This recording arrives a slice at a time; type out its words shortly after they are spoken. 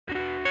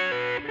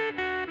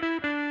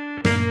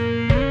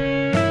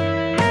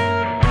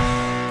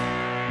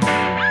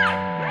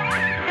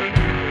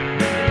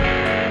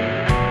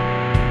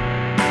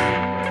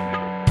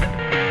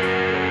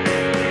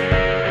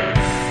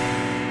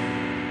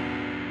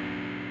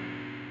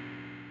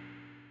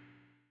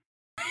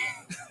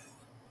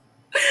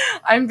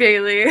I'm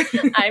Bailey.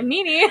 I'm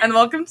Nini. And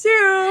welcome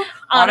to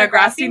On a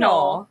Grassy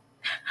Knoll.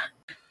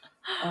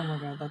 Oh my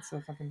god, that's so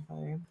fucking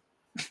funny.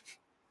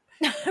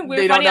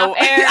 We're funny off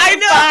air.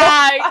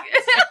 I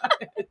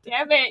know.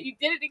 Damn it, you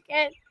did it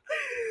again.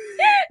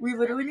 We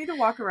literally need to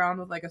walk around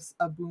with like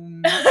a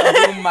boom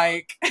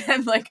mic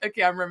and like a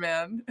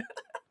cameraman.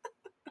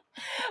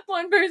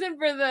 One person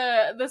for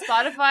the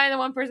Spotify and then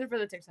one person for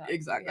the TikTok.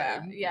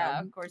 Exactly. Yeah,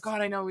 of course.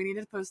 God, I know. We need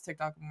to post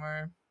TikTok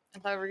more. I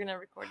thought we were gonna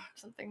record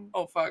something.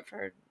 Oh fuck.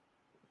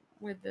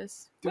 With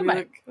this. We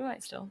might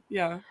still.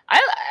 Yeah.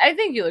 I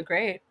think you look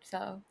great.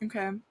 So.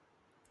 Okay.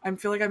 I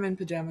feel like I'm in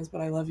pajamas, but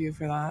I love you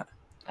for that.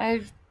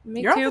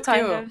 Me You're too,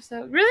 kind of.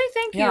 So really,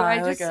 thank you.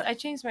 Yeah, I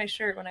changed my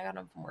shirt when I got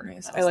home from work.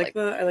 Nice. I like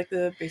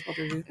the baseball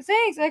jersey.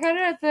 Thanks. I got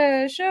it at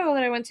the show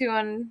that I went to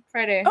on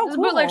Friday. Oh, it was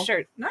cool. A bootleg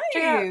shirt.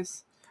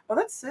 Nice. Oh,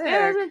 that's sick.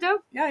 Yeah, isn't it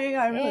dope? Yeah.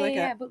 I really like it.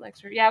 Yeah, bootleg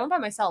shirt. Yeah, I went by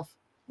myself.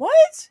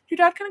 What? Your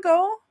dad couldn't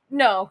go?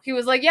 No, he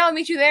was like, "Yeah, I'll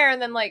meet you there,"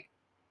 and then like,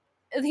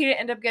 he didn't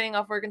end up getting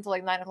off work until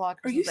like 9 o'clock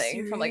or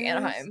something from like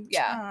Anaheim.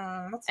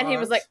 Yeah, and he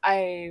was like,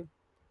 "I'll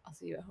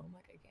see you at home."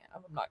 Like, I can't.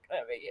 I'm not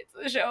gonna make it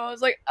to the show. I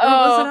was like, "Oh,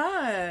 what was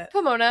it at?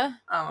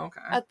 Pomona." Oh,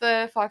 okay. At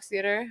the Fox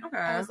Theater. Okay.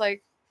 I was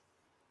like,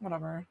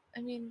 whatever.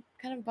 I mean,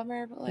 kind of a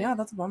bummer, but like, yeah,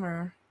 that's a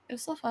bummer. It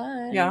was still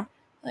fun. Yeah,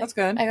 like, that's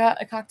good. I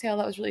got a cocktail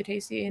that was really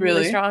tasty and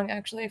really strong,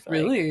 actually. For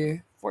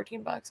like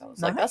 $14. I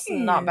was like, that's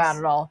not bad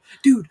at all.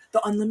 Dude,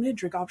 the unlimited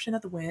drink option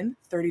at the Wynn,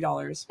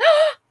 $30.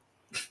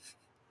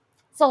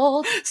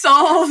 Sold.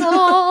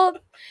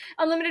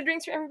 Unlimited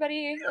drinks for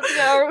everybody. Let's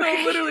go.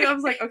 No, literally, I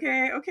was like,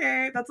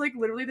 okay. That's like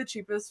literally the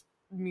cheapest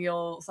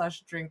meal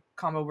 / drink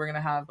combo we're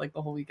gonna have like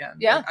the whole weekend.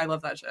 Yeah, like, I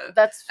love that shit.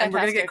 That's fantastic. And we're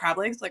gonna get crab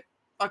legs. Like,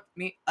 fuck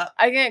me up.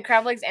 I get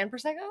crab legs and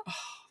prosecco.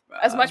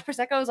 As much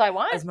prosecco as I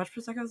want.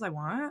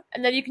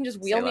 And then you can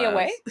just wheel me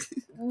away.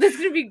 This is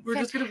gonna be. We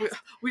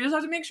just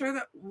have to make sure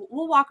that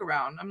we'll walk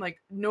around. I'm like,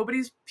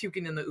 nobody's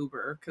puking in the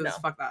Uber because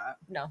fuck that.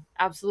 No,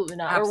 absolutely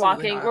not.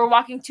 We're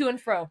walking to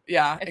and fro.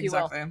 Yeah, if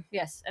exactly. You will.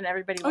 Yes, and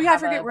everybody. Oh yeah, I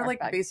forget. We're like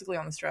basically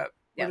on the strip.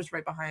 Yeah. We're just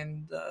right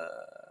behind the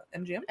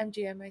MGM.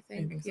 I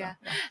think. So. Yeah.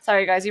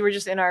 Sorry guys, you were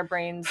just in our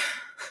brains.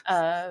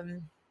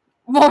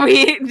 While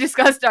we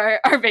discussed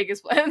our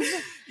Vegas plans.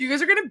 You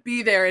guys are going to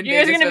be there in Vegas. You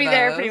guys are going to be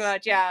there pretty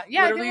much, yeah.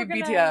 Literally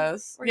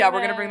BTS. We're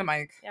going to bring the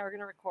mic. Yeah, we're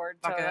going to record.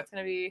 So that's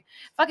going to be...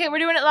 Fuck it, we're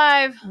doing it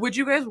live. Would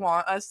you guys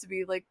want us to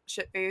be like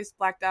shit-faced,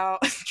 blacked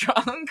out,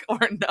 drunk, or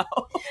no?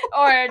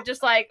 Or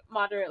just like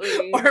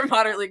moderately.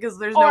 Because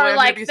there's no way I'm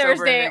going to be Thursday,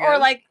 sober in Vegas. Or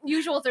like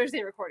usual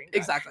Thursday recording.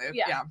 Exactly.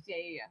 Yeah.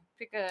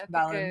 Pick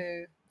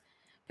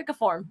a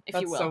form, if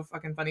you will. That's so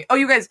fucking funny. Oh,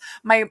 you guys,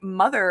 my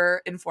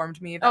mother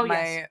informed me that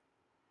my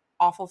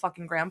awful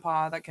fucking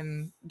grandpa that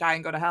can die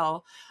and go to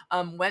hell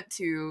went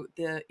to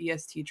the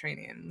EST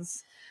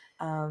trainings.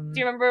 Do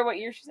you remember what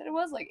year she said it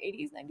was? Like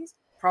 80s, 90s?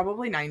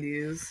 Probably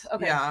 90s.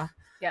 Okay. Yeah.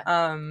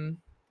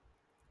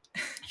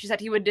 She said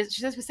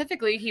she said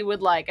specifically he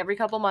would like every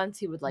couple months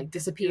he would like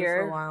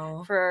disappear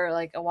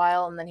for a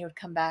while and then he would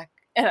come back.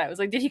 And I was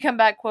like, did he come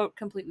back, quote,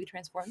 completely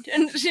transformed?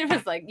 And she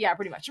was like, yeah,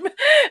 pretty much.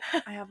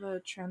 I have a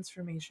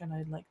transformation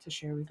I'd like to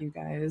share with you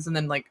guys. And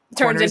then, like,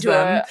 turns into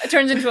a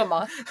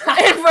moth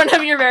in front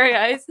of your very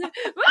eyes.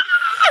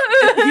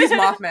 He's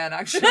Mothman,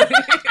 actually.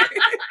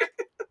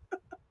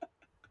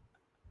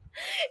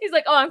 He's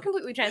like, oh, I'm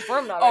completely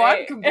transformed now,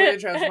 right? I'm completely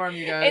transformed,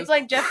 you guys. It's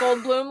like Jeff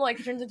Goldblum, like,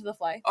 he turns into the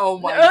Fly. Oh,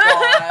 my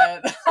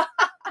God.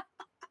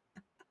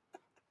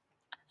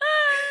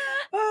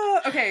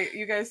 Okay,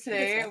 you guys,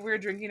 today we're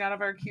drinking out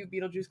of our cute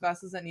Beetlejuice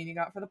glasses that Nini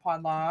got for the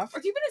pod loft.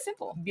 We're keeping it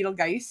simple.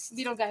 Beetlegeist,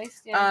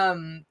 yeah.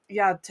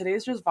 Yeah,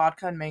 today's just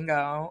vodka and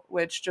mango,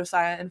 which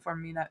Josiah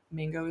informed me that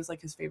mango is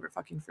like his favorite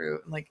fucking fruit.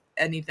 And like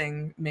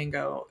anything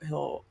mango,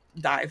 he'll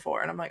die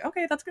for. And I'm like,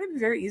 okay, that's gonna be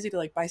very easy to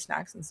like buy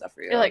snacks and stuff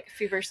for you. It like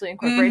feverishly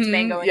incorporates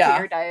mango into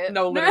your diet.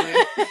 No, literally.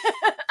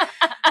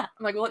 I'm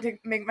like, will it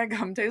make my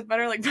gum taste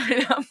better? Like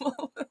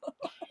pineapple.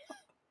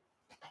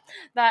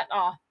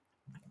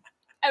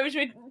 I wish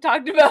we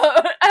talked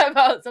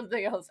about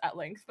something else at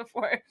length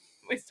before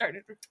we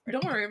started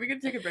recording. Don't worry, we can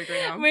take a break right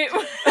now. We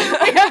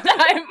have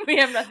time. We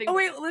have nothing. Oh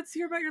wait, let's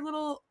hear about your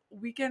little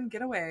weekend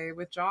getaway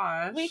with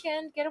Josh.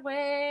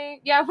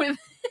 Yeah,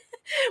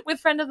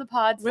 with friend of the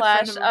pod /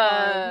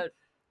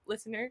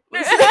 listener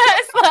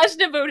 /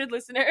 devoted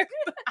listener. It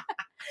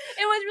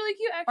was really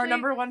cute, actually. Our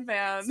number one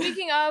fan.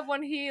 Speaking of,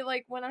 when he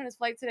like went on his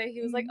flight today,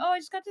 he was like, "Oh, I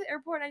just got to the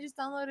airport and I just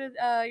downloaded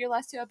your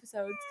last 2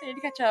 episodes. I need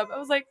to catch up." I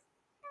was like,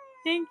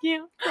 thank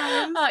you.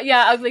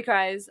 Ugly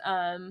cries.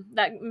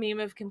 That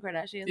meme of Kim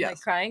Kardashian like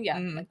crying. Yeah,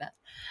 like that.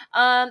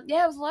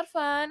 Yeah, it was a lot of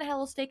fun. I had a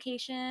little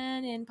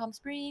staycation in Palm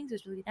Springs. It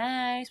was really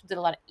nice. We did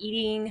a lot of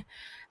eating.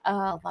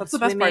 That's the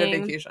best part of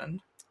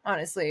vacation.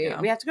 Honestly,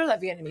 we have to go to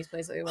that Vietnamese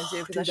place that we went to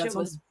because that shit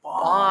was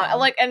bomb.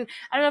 Like, and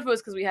I don't know if it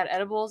was because we had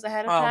edibles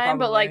ahead of time,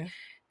 but like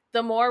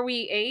the more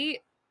we ate,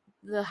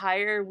 the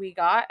higher we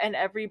got, and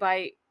every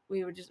bite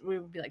we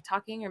would be like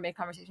talking or make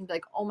conversation, be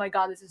like, oh my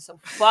god, this is so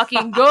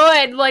fucking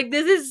good. Like,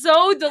 this is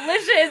so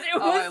delicious. It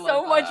was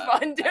so much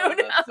fun,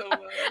 dude. So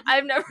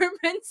I've never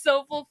been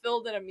so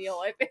fulfilled in a meal.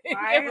 I think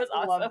it was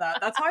awesome. I love that.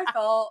 That's how I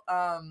felt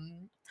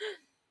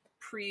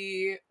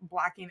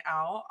pre-blacking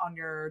out on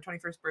your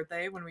 21st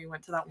birthday when we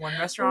went to that one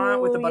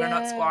restaurant with the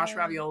butternut squash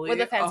ravioli. With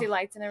the fancy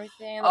lights and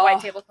everything, and the white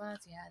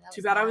tablecloths. Yeah, that too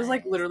was bad nice. I was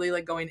like literally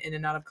like going in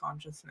and out of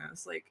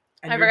consciousness. Like,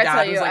 and I your forgot to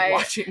dad tell you, was like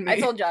watching me. I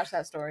told Josh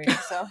that story,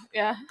 so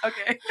yeah.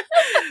 Okay.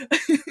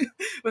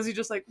 Was he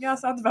just like, yeah,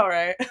 sounds about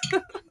right?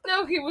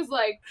 No, he was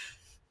like,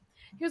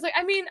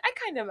 I mean, I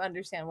kind of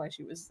understand why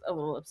she was a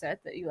little upset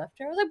that you left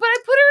her. I was like, but I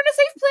put her in a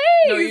safe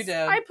place. No, you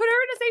did. I put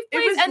her in a safe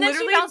place, and then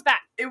she bounced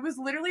back. It was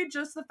literally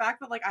just the fact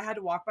that like I had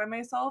to walk by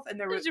myself,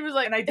 and she was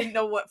like, and I didn't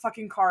know what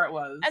fucking car it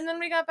was. And then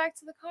we got back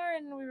to the car,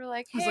 and we were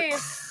like, hey,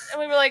 and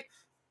we were like,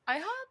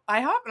 IHOP,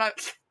 and I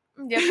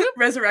yep.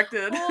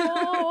 resurrected.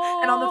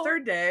 Oh. And on the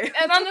third day,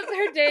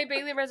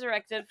 Bailey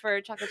resurrected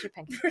for chocolate chip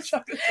pancakes.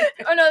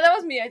 Oh no, that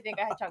was me. I think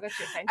I had chocolate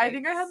chip pancakes. I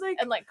think I had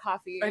like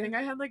coffee. I think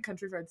I had like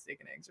country fried steak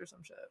and eggs or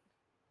some shit.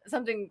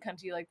 Something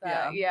cunty like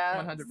that.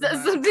 Yeah.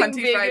 100%. Something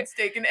Cunty big. fried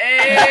steak and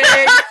eggs.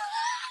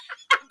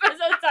 That's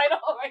the title.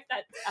 Write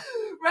that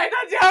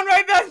down.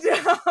 Write that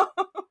down.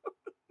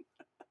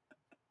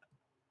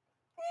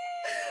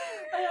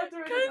 I have to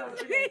write it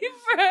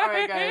down. All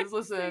right, guys,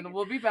 listen.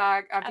 We'll be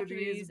back after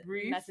these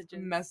brief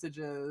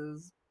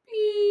messages.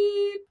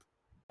 Beep.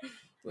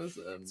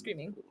 Listen.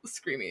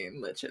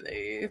 Screaming,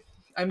 literally.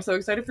 I'm so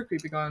excited for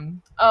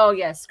CreepyCon. Oh,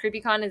 yes.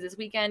 CreepyCon is this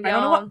weekend, y'all. I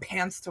don't know what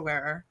pants to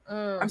wear.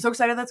 I'm so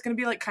excited that's going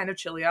to be, like, kind of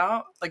chilly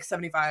out. Like,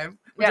 75.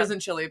 Which isn't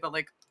chilly, but,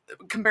 like,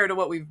 compared to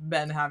what we've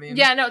been having.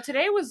 Yeah, no,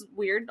 today was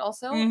weird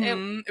also.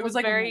 It was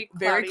like,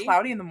 very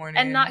cloudy in the morning.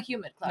 And not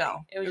humid cloudy.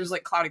 No, it was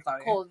like, cloudy.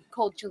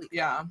 Cold, chilly.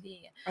 Yeah.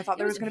 I thought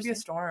there was going to be a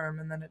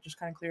storm, and then it just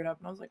kind of cleared up,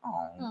 and I was like,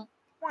 oh.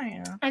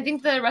 Wow. I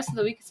think the rest of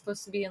the week is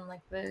supposed to be in,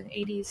 like, the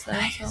 80s, though.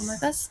 Nice. So I'm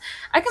like,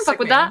 I can fuck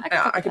with that.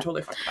 I can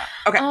totally fuck with that.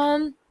 Okay.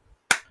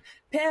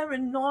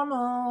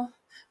 Paranormal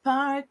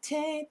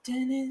party.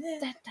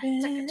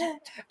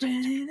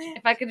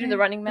 If I could do the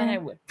Running Man, I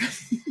would.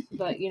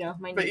 But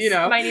my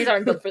knees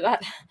aren't built for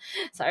that.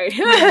 Sorry.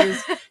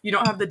 You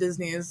don't have the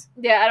Disneys.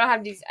 Yeah, I don't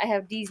have these. I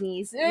have these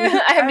knees.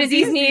 I have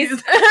disease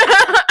knees.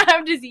 I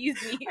have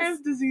disease knees. I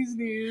have disease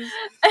knees.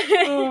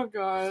 Oh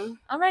god.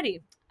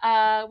 Alrighty.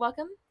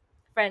 Welcome,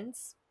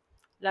 friends,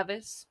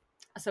 lovers,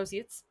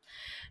 associates,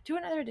 to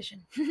another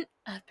edition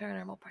of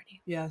Paranormal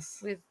Party.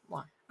 Yes. With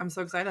Juan. I'm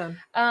so excited.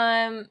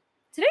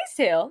 Today's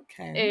tale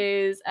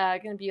is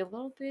going to be a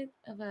little bit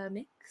of a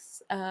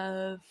mix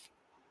of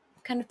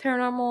kind of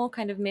paranormal,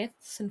 kind of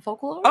myths and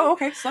folklore. Oh,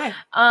 okay, slay.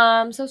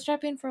 So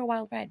strap in for a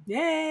wild ride.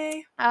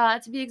 Yay!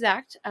 To be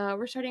exact,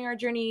 we're starting our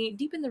journey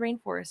deep in the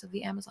rainforest of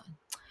the Amazon.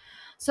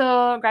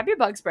 So grab your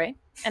bug spray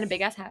and a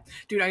big ass hat.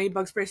 Dude, I need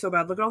bug spray so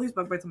bad. Look at all these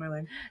bug bites on my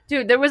leg.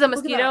 Dude, there was a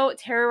mosquito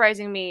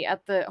terrorizing me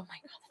at the. Oh my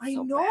god, that's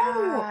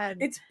so bad.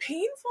 It's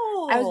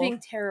painful. I was being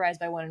terrorized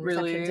by one in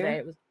reception today.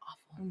 It was awful.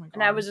 Oh my god.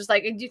 And I was just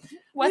like,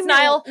 West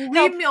Nile,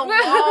 leave me alone.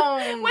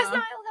 West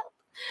Nile,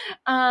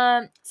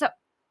 help. So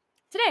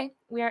today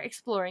we are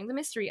exploring the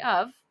mystery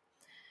of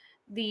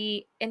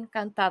the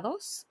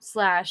Encantados /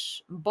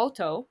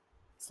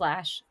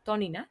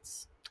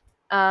 Toninas,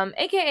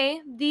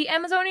 aka the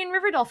Amazonian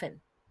river dolphin.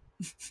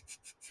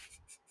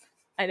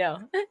 I know.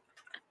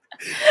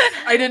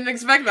 I didn't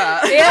expect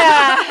that.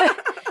 Yeah.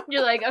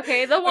 You're like,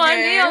 okay, the one,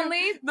 the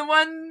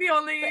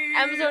only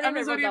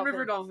Amazonian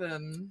river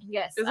dolphin.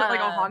 Yes. Is it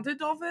like a haunted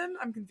dolphin?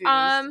 I'm confused.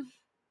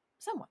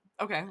 Somewhat.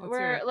 Okay.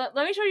 Let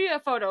me show you a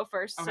photo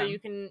first, so you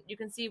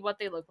can see what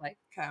they look like.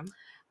 Okay.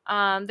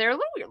 They're a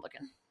little weird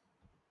looking.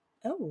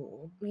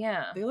 Oh.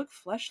 Yeah. They look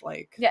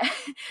flesh-like. Yeah.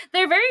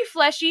 They're very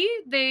fleshy.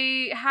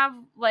 They have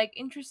like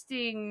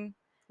interesting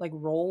like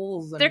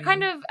rolls. They're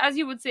kind of, as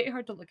you would say,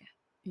 hard to look at.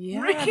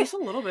 Yeah, just a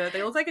little bit.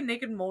 They look like a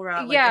naked mole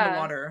rat, like in the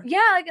water.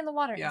 Yeah, like in the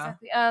water. Yeah.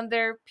 Exactly.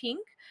 They're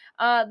pink.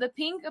 The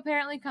pink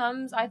apparently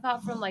comes, I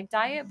thought, from like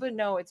diet, but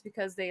no, it's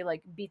because they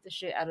like beat the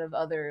shit out of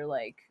other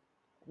like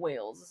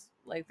whales.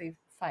 Like they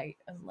fight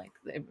and like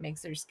it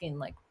makes their skin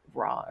like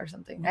raw or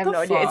something. I have no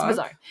idea. It's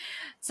bizarre.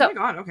 So, oh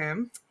my god,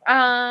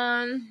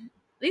 okay.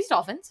 These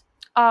dolphins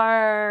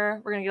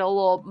are, we're gonna get a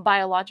little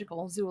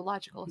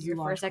zoological here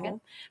for a second,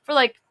 for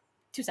like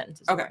 2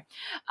 sentences. Okay.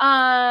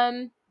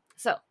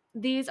 So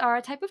these are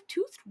a type of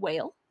toothed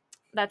whale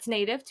that's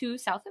native to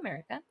South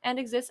America and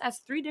exists as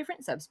 3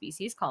 different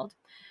subspecies called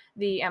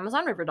the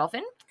Amazon river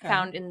dolphin,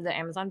 found in the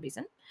Amazon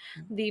basin,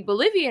 the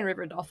Bolivian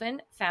river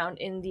dolphin, found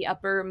in the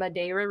upper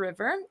Madeira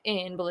River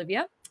in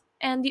Bolivia,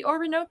 and the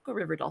Orinoco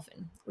river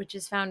dolphin, which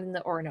is found in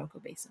the Orinoco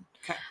basin,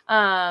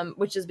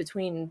 which is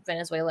between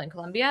Venezuela and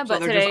Colombia. So but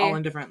they're today, just all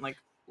in different like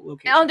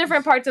locations. On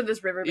different parts of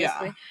this river,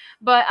 basically. Yeah.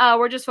 But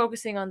we're just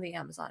focusing on the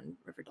Amazon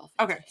river dolphin.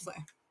 Okay.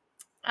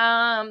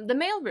 The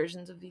male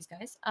versions of these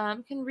guys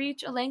can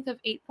reach a length of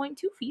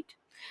 8.2 feet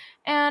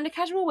and a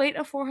casual weight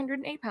of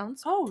 408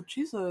 pounds. Oh,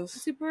 Jesus.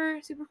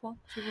 Super cool.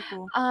 Super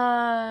cool.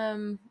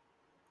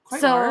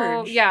 Quite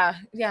large. Yeah,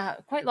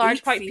 quite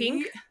large, quite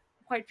pink.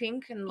 Quite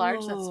pink and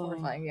large. That's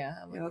horrifying.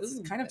 Yeah,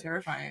 that's kind of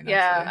terrifying. Yeah,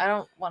 actually. I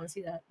don't want to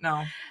see that.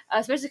 No,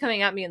 especially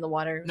coming at me in the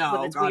water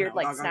with its weird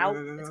snout.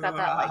 It's got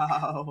that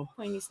like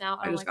pointy snout.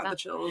 I just got the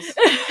chills.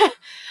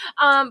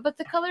 But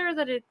the color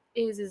that it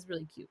is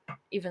really cute,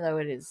 even though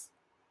it is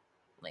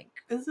like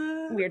is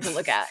it weird to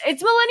look at.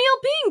 It's millennial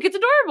pink. It's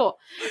adorable.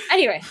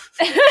 Anyway,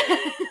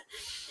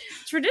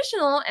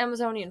 traditional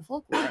Amazonian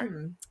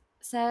folklore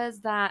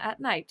says that at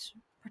night,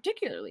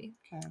 particularly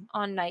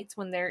on nights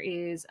when there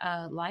is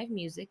live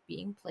music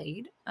being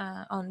played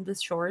on the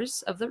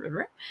shores of the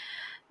river,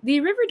 the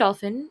river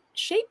dolphin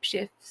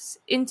shapeshifts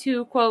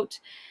into, quote,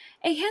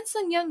 a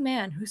handsome young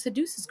man who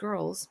seduces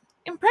girls,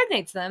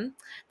 impregnates them,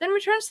 then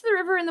returns to the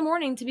river in the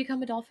morning to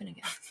become a dolphin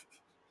again.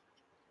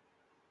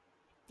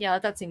 Yeah,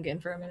 let that sink in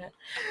for a minute.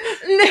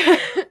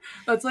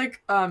 That's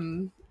like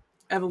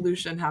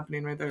evolution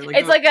happening right there. Like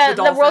it's like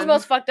the world's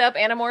most fucked up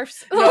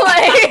animorphs. No.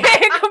 Like,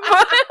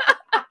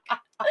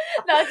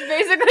 that's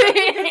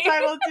basically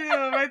title 2.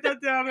 Write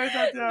that down.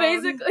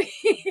 Basically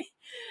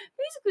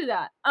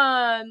that.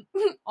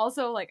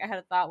 Also, like, I had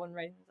a thought when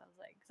writing this. I was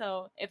like,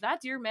 so if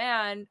that's your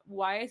man,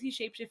 why is he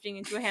shapeshifting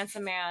into a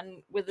handsome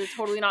man with a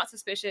totally not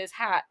suspicious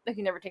hat that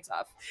he never takes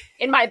off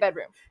in my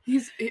bedroom?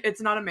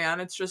 It's not a man.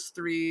 It's just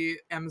 3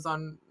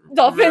 Amazon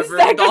dolphins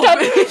stacked on top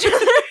of each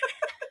other.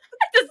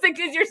 Just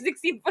because your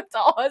 16-foot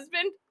tall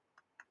husband.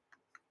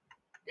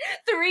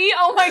 3?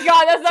 Oh my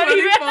god, that's not 24,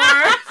 even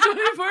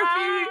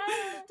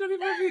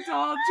 24 feet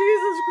tall.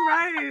 Jesus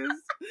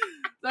Christ.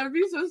 That would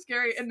be so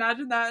scary.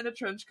 Imagine that in a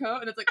trench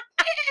coat and it's like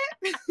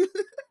with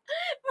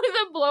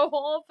a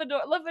blowhole,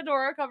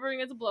 fedora covering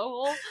its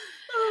blowhole.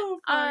 Oh,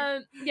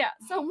 fuck. Yeah,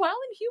 so while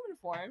in human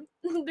form,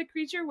 the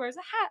creature wears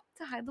a hat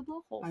to hide the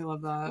blowhole. I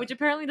love that. Which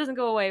apparently doesn't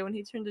go away when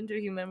he turns into a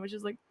human, which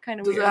is like kind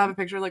of weird. Does it have a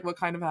picture like what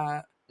kind of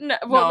hat? No,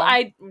 well, no.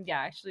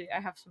 Actually,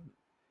 I have some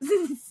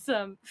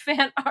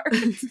fan art.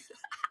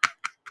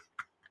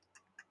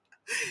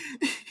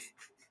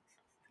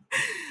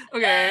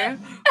 Okay,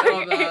 I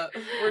love that.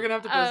 We're gonna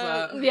have to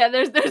post that. Yeah,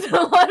 there's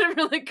a lot of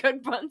really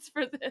good puns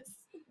for this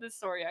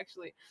story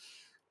actually.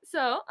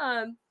 So,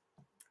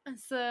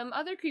 some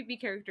other creepy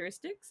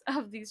characteristics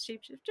of these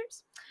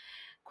shapeshifters.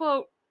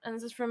 Quote, and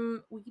this is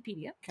from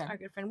Wikipedia, our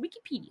good friend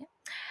Wikipedia.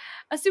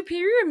 A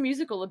superior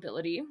musical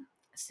ability,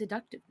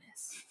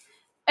 seductiveness,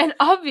 and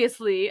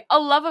obviously a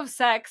love of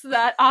sex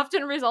that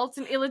often results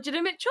in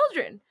illegitimate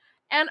children,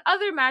 and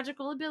other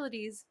magical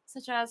abilities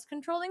such as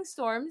controlling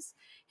storms,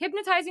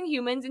 hypnotizing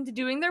humans into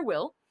doing their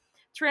will,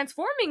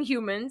 transforming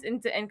humans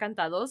into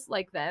encantados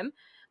like them,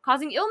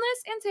 causing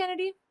illness,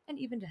 insanity, and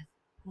even death.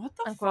 What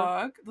the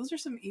fuck? Those are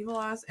some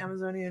evil-ass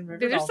Amazonian river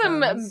There's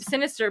dolphins. some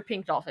sinister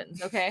pink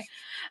dolphins, okay?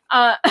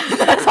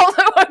 That's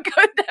also a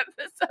good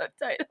episode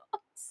title.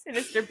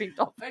 Sinister pink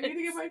dolphins. I need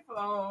to get my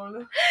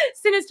phone.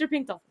 Sinister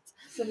pink dolphins.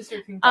 Sinister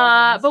pink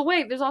dolphins. But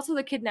wait, there's also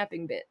the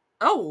kidnapping bit.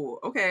 Oh,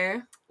 okay.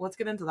 Let's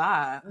get into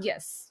that.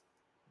 Yes.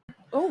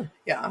 Oh,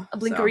 yeah. A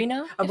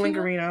blinkerino? A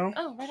blinkerino.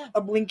 Oh, right on. A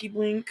blinky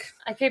blink.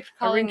 I kept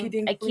calling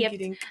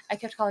Blinky-dink. I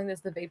kept calling this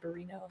the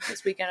Vaporino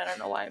this weekend. I don't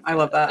know why. I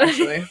love that,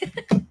 actually.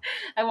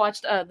 I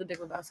watched The Big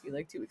Lebowski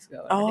like 2 weeks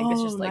ago. And I think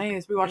it's just like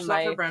nice. We watched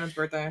that for Brandon's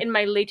birthday. In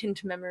my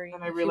latent memory.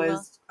 And I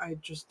realized I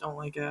just don't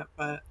like it,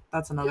 but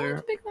that's another. You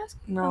liked Big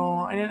Lebowski?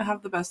 No, I didn't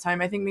have the best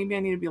time. I think maybe I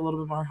need to be a little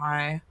bit more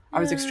high. I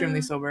was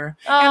extremely sober.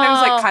 And it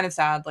was like kind of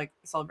sad, like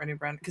celebrating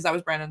Brandon, because that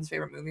was Brandon's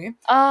favorite movie.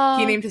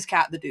 He named his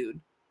cat the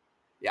Dude.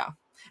 Yeah.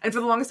 And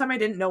for the longest time, I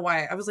didn't know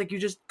why. I was like, you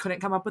just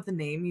couldn't come up with a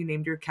name. You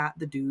named your cat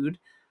the Dude.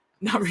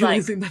 Not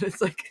realizing that it's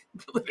like...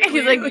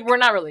 He's like, we're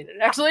not related,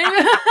 actually.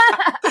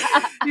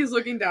 He's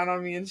looking down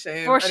on me in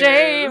shame. For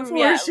shame.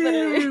 For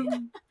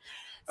shame.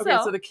 Okay,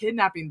 so the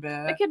kidnapping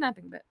bit. The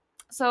kidnapping bit.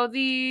 So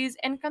these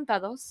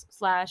encantados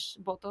 /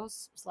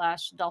 botos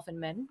 / dolphin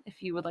men,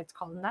 if you would like to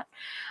call them that,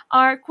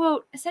 are,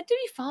 quote, said to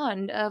be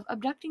fond of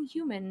abducting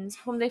humans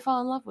whom they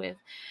fall in love with,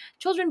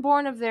 children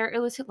born of their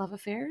illicit love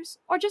affairs,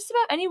 or just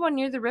about anyone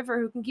near the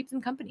river who can keep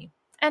them company,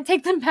 and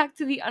take them back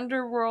to the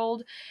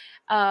underworld,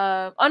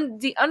 of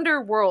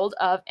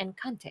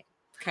Encante.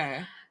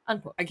 Okay.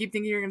 Unquote. I keep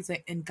thinking you're going to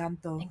say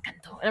Encanto.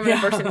 Encanto. And I'm going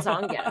to burst in the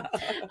song again.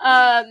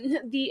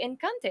 The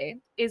Encante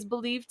is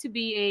believed to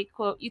be a,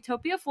 quote,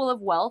 utopia full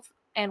of wealth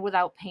and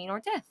without pain or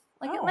death,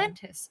 like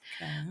Atlantis.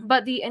 Okay.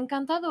 But the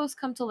Encantados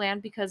come to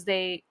land because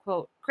they,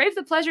 quote, crave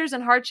the pleasures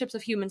and hardships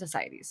of human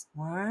societies.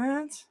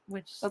 What?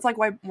 That's like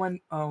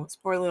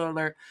spoiler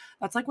alert.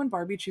 That's like when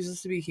Barbie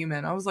chooses to be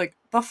human. I was like,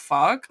 the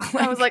fuck?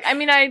 I was like, I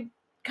mean, I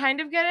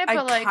kind of get it,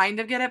 but I kind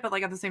of get it, but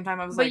like at the same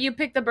time I was like, but you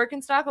picked the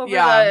Birkenstock over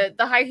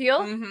the high heel?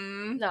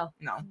 Mm-hmm. No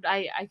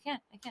I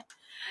can't.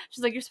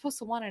 She's like, you're supposed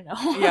to want to know.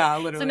 Yeah,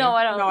 literally. So no,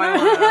 I don't. No, I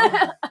don't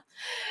know.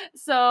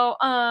 So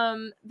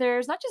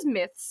there's not just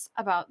myths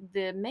about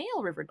the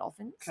male river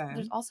dolphins. Okay.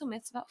 There's also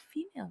myths about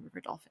female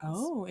river dolphins.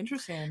 Oh,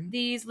 interesting.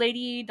 These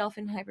lady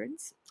dolphin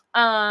hybrids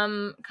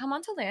come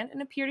onto land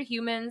and appear to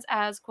humans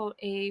as, quote,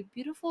 a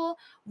beautiful,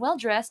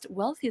 well-dressed,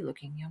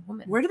 wealthy-looking young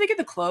woman. Where do they get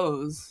the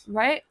clothes?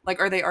 Right? Like,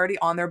 are they already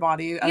on their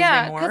body as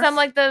yeah, they morph? because I'm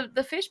like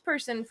the fish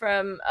person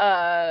from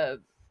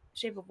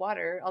Shape of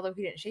Water, although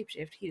he didn't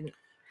shapeshift, he didn't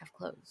have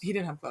clothes. He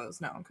didn't have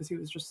clothes, no, because he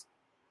was just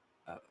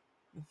a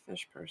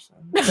fish person.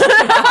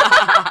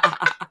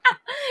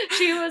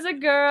 She was a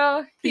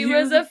girl, he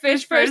was a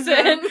fish person.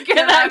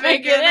 Can I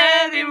make it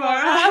any more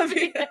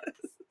obvious?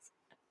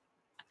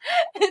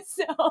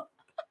 So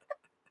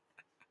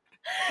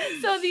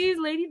So these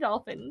lady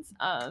dolphins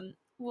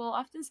will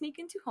often sneak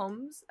into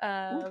homes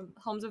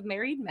of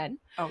married men,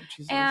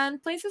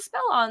 and place a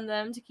spell on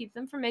them to keep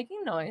them from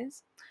making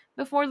noise,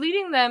 before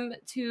leading them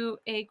to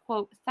a,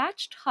 quote,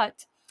 thatched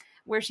hut,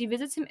 where she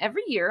visits him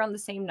every year on the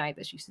same night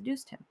that she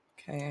seduced him.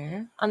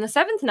 Okay. On the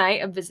 7th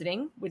night of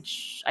visiting,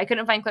 which I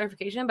couldn't find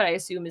clarification, but I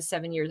assume is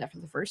 7 years after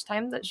the first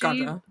time that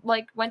she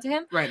went to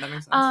him. Right, that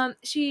makes sense.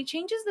 She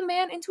changes the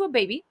man into a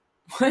baby,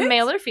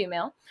 male or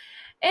female,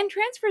 and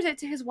transfers it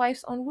to his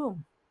wife's own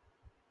womb.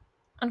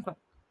 Unquote.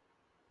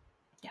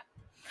 Yeah.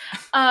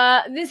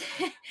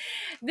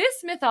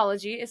 This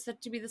mythology is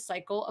said to be the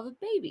cycle of a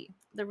baby.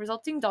 The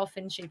resulting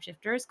dolphin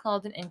shapeshifter is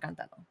called an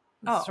encantado.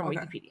 This is from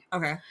Wikipedia.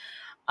 Okay.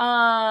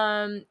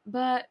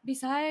 But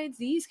besides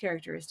these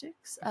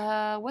characteristics,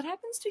 what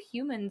happens to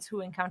humans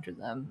who encounter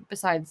them,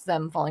 besides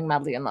them falling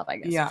madly in love, I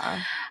guess? Yeah.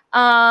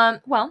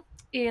 Well,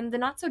 in the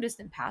not so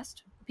distant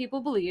past,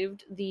 people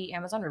believed the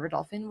Amazon River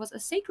dolphin was a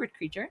sacred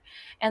creature,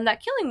 and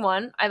that killing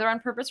one, either on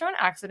purpose or on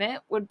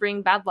accident, would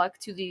bring bad luck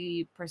to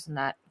the person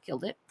that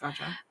killed it.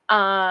 Gotcha.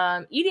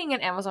 Eating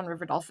an Amazon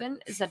River dolphin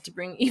is said to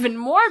bring even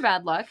more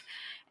bad luck,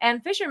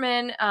 and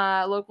fishermen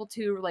local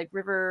to like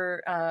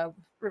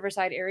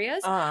riverside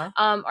areas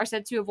are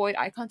said to avoid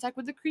eye contact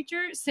with the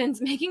creature,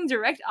 since making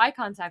direct eye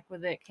contact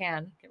with it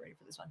can, get ready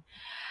for this one,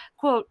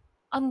 quote,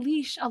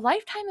 unleash a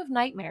lifetime of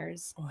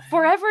nightmares,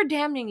 forever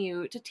damning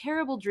you to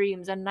terrible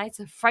dreams and nights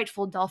of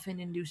frightful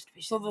dolphin-induced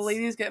visions. So the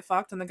ladies get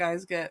fucked and the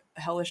guys get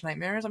hellish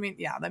nightmares? I mean,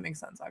 yeah, that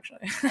makes sense, actually.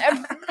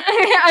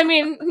 I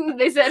mean,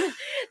 they said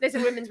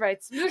women's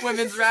rights.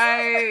 Women's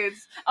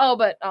rights.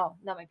 But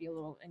that might be a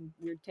little in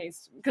weird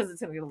taste, because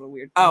it's gonna get a little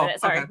weird.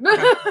 Sorry.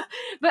 Okay.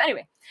 But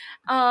anyway,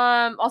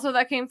 also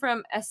that came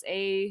from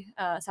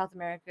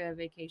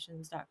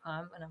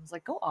SASouthAmericaVacations.com, and I was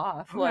like, go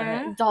off.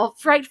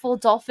 Frightful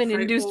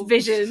dolphin-induced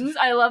visions.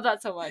 I love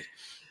that so much.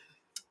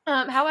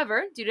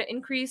 However, due to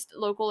increased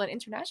local and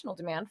international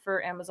demand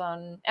for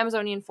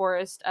Amazonian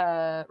forest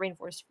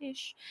rainforest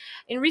fish,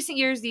 in recent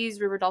years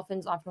these river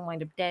dolphins often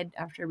wind up dead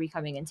after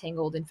becoming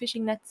entangled in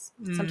fishing nets,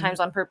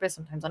 sometimes on purpose,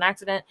 sometimes on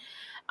accident,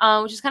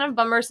 which is kind of a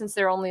bummer, since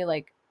there are only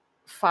like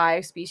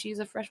 5 species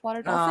of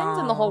freshwater dolphins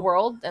in the whole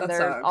world, and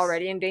they're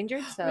already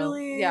endangered. So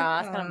really? Yeah,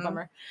 it's kind of a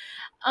bummer.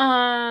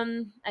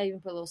 I even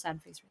put a little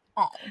sad face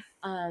right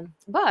there.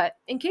 But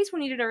in case we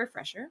needed a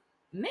refresher,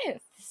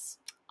 myths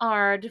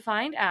are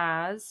defined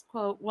as,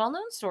 quote,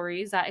 well-known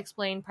stories that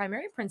explain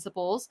primary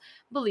principles,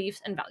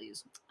 beliefs, and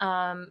values.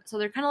 So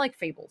they're kind of like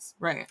fables.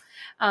 Right.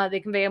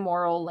 They convey a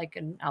moral, like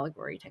an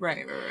allegory type.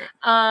 Right.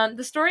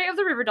 The story of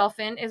the river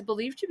dolphin is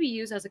believed to be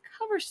used as a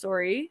cover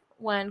story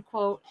when,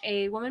 quote,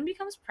 a woman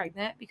becomes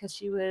pregnant because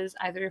she was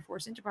either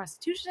forced into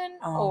prostitution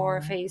or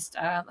faced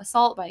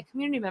assault by a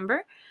community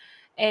member.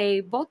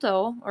 A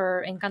boto,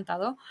 or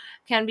encantado,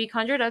 can be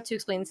conjured up to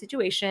explain the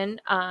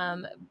situation.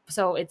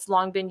 So it's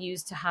long been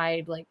used to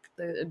hide like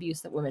the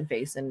abuse that women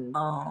face in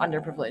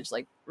underprivileged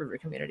like river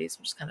communities,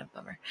 which is kind of a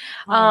bummer.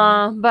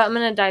 But I'm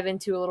gonna dive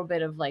into a little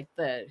bit of like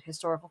the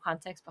historical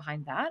context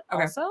behind that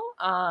also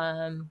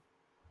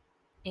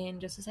in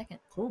just a second.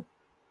 Cool.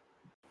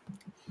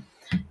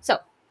 So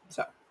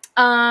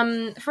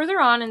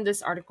further on in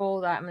this article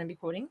that I'm going to be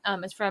quoting,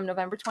 it's from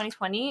November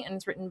 2020, and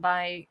it's written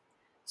by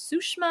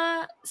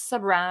Sushma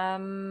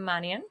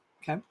Subramanian.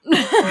 Okay.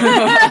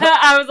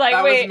 I was like,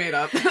 that wait. was made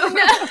up.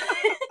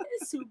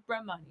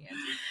 Subramanian.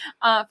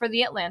 For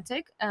The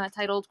Atlantic,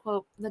 titled,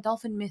 quote, The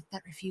Dolphin Myth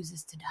That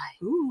Refuses to Die.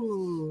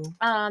 Ooh.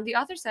 The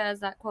author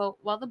says that, quote,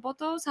 while the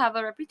botos have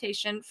a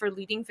reputation for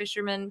leading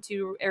fishermen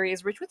to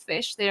areas rich with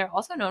fish, they are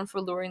also known for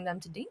luring them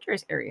to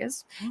dangerous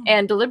areas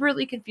and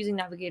deliberately confusing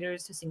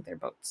navigators to sink their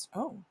boats.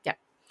 Oh. Yeah.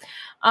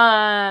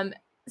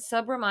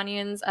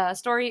 Subramanian's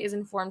story is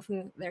informed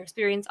from their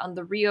experience on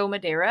the Rio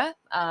Madeira,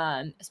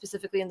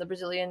 specifically in the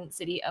Brazilian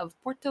city of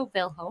Porto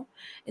Velho,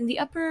 in the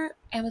upper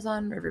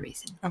Amazon River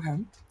basin. Okay.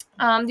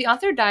 The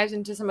author dives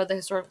into some of the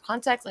historical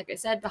context, like I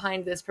said,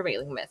 behind this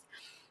prevailing myth.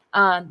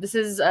 This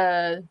is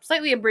a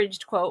slightly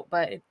abridged quote,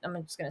 but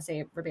I'm just going to say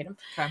it verbatim.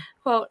 Okay.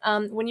 Quote,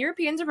 when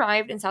Europeans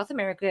arrived in South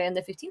America in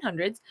the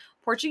 1500s,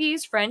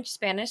 Portuguese, French,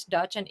 Spanish,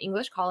 Dutch, and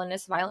English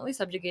colonists violently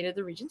subjugated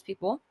the region's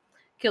people,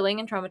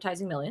 killing and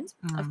traumatizing millions,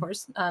 of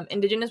course.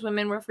 Indigenous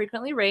women were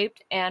frequently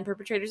raped, and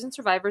perpetrators and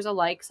survivors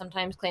alike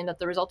sometimes claimed that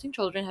the resulting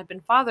children had been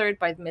fathered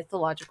by the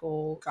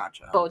mythological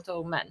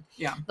boto men.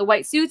 Yeah. The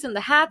white suits and the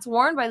hats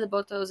worn by the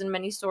botos in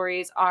many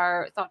stories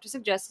are thought to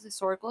suggest a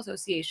historical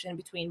association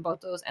between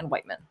botos and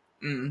white men.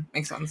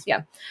 Makes sense.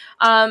 Yeah.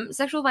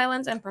 Sexual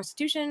violence and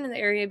prostitution in the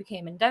area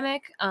became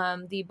endemic.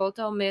 The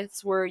boto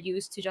myths were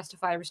used to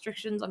justify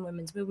restrictions on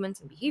women's movements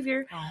and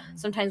behavior.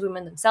 Sometimes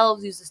women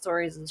themselves use the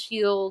stories as a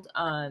shield.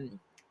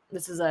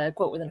 This is a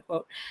quote within a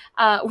quote.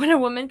 When a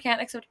woman can't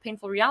accept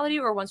painful reality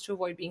or wants to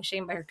avoid being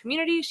shamed by her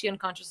community, she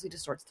unconsciously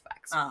distorts the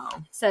facts.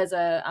 Says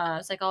a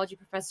psychology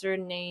professor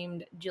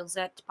named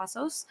Gilzette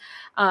Passos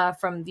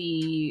from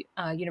the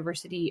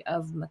University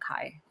of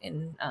Mackay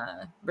in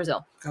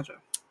Brazil. Gotcha.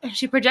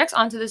 She projects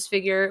onto this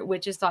figure,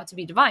 which is thought to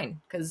be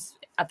divine, because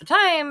at the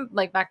time,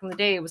 like back in the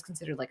day, it was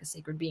considered like a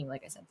sacred being,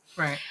 like I said.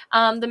 Right.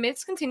 The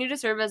myths continue to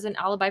serve as an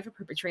alibi for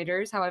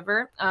perpetrators.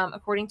 However,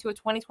 according to a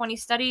 2020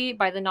 study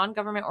by the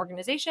non-government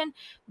organization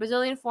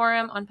Brazilian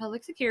Forum on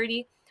Public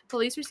Security,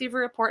 police receive a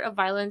report of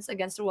violence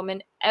against a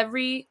woman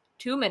every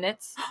 2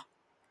 minutes.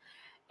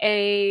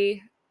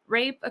 A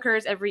rape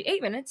occurs every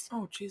 8 minutes.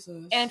 Oh,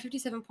 Jesus. And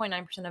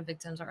 57.9% of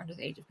victims are under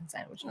the age of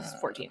consent, which is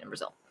 14 in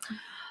Brazil.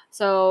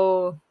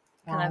 So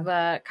kind of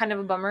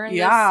a bummer in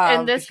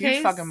this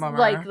case.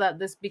 Like that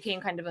this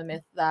became kind of a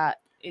myth that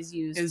is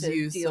used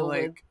to deal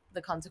with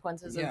the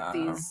consequences of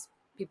these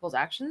people's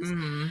actions.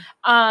 Mm-hmm.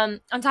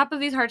 On top of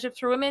these hardships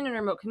for women in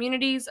remote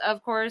communities,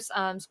 of course,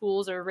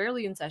 schools are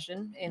rarely in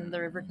session in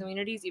the river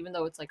communities, even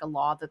though it's like a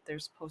law that kids are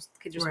supposed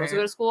to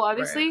go to school,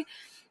 obviously. Right.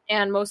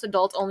 And most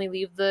adults only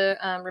leave the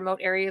remote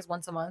areas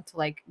once a month to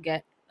like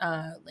get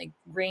like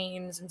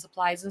grains and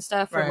supplies and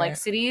stuff from like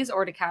cities,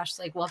 or to cash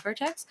like welfare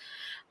checks.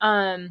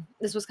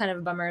 This was kind of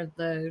a bummer,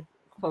 the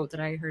quote that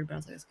I heard, but I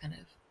was like, it's kind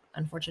of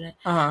unfortunate.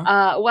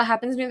 What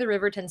happens near the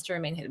river tends to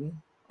remain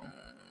hidden.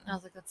 I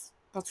was like, that's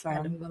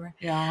kind of a bummer.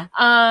 Yeah.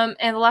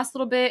 And the last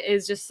little bit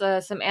is just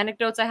some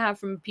anecdotes I have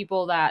from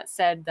people that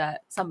said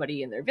that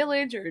somebody in their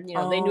village, or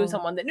they knew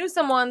someone that knew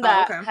someone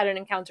that had an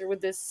encounter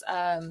with this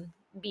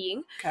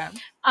being. Okay.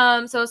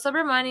 So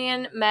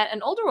Subramanian met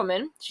an older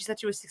woman. She said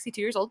she was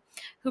 62 years old,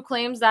 who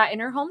claims that in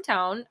her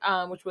hometown,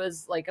 which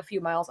was like a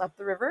few miles up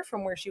the river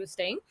from where she was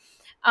staying,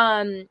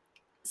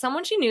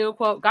 someone she knew,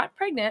 quote, got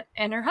pregnant,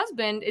 and her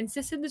husband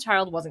insisted the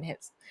child wasn't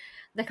his.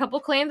 The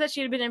couple claimed that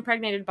she had been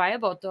impregnated by a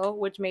boto,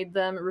 which made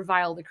them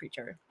revile the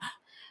creature.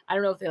 I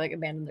don't know if they like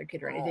abandoned their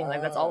kid or anything.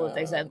 Like that's all that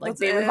they said. Like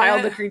they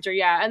reviled the creature.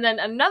 Yeah. And then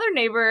another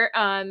neighbor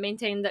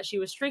maintained that she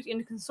was tricked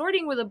into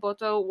consorting with a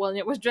boto when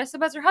it was dressed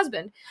up as her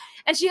husband,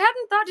 and she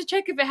hadn't thought to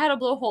check if it had a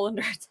blowhole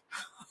under it.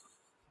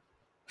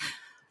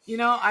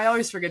 I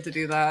always forget to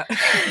do that.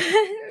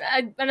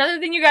 Another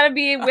thing you gotta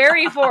be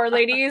wary for,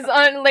 ladies,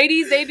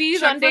 babies,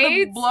 check on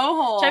dates.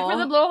 Blowhole. Check for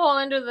the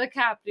blowhole under the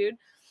cap, dude.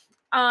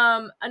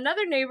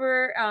 Another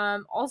neighbor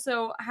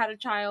also had a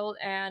child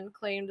and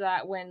claimed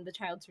that when the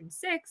child turned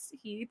 6,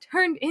 he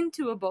turned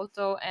into a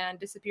boto and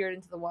disappeared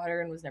into the water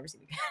and was never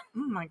seen again.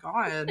 Oh my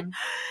god.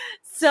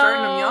 So,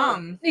 starting them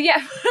young. Yeah,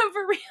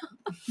 for real.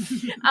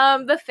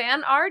 The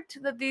fan art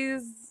that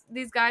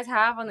these guys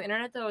have on the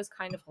internet though is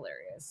kind of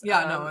hilarious.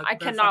 Yeah, I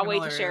cannot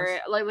wait to share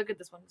it. Like, look at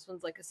this one. This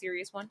one's like a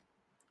serious one.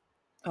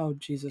 Oh,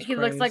 Jesus He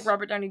Christ. looks like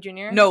Robert Downey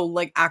Jr. No,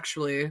 like,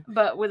 actually.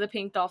 But with a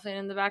pink dolphin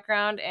in the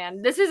background.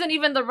 And this isn't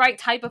even the right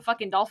type of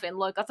fucking dolphin.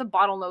 Look, that's a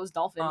bottlenose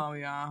dolphin. Oh,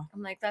 yeah.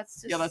 I'm like, that's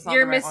just... Yeah, that's not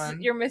the right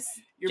one. You're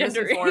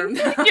misgendering.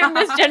 You're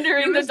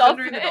misgendering the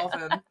dolphin.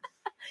 dolphin.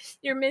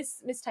 You're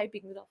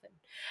mistyping the dolphin.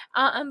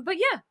 But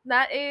yeah,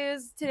 that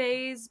is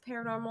today's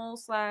paranormal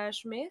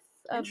 / myth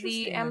of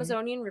the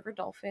Amazonian river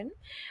dolphin.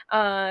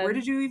 Where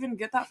did you even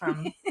get that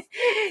from?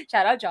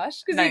 Shout out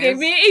Josh, because nice. he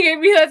gave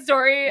me that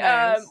story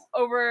nice.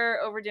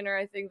 over dinner,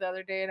 I think, the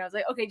other day, and I was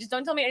like, okay, just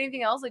don't tell me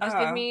anything else, like just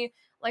give me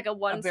like a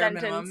one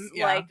sentence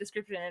like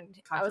description. And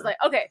I was like,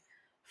 okay,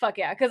 fuck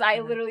yeah, because I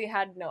literally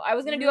had I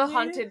was gonna do a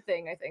haunted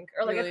thing, I think,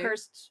 or like a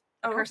cursed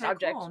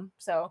object. Cool.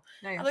 So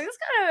nice. I was like, this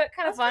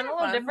kind of fun, a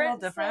little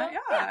different. So, yeah,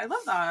 I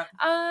love that.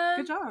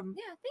 Good job.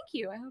 Yeah, thank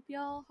you. I hope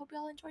y'all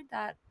enjoyed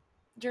that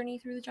journey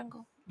through the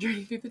jungle.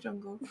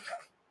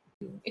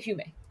 If you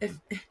may.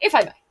 If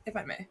I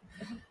may.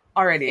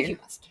 Alrighty. If you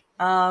must.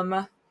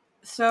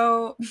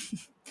 So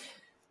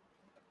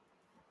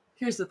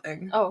here's the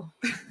thing. Oh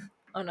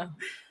no.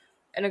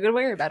 In a good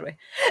way or a bad way?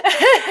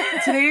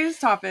 Today's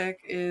topic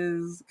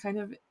is kind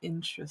of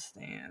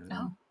interesting.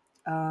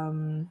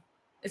 Oh.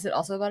 Is it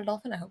also about a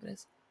dolphin? I hope it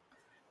is.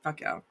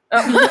 Fuck yeah.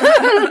 Oh.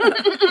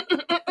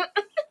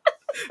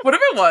 What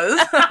if it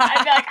was?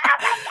 I'd be like,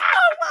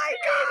 oh my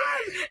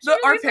god!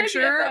 Our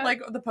picture,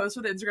 like the post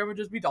for the Instagram, would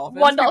just be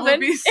dolphins. One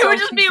dolphin. It would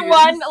just be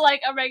one,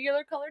 like a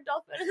regular colored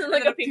dolphin, and then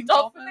like a pink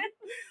dolphin.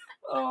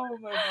 Oh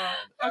my god.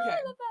 Okay.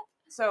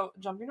 So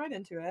jumping right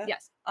into it.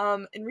 Yes.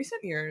 In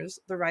recent years,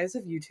 the rise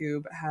of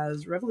YouTube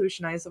has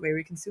revolutionized the way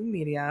we consume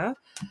media,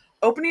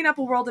 opening up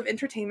a world of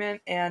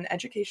entertainment and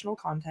educational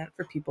content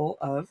for people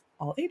of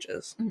all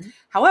ages. Mm-hmm.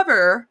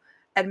 However,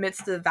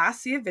 amidst the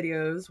vast sea of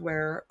videos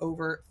where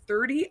over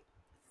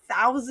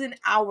 30,000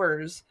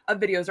 hours of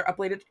videos are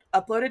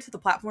uploaded to the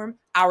platform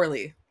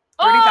hourly.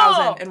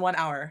 30,000 in 1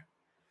 hour.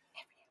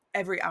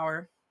 Every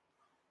hour.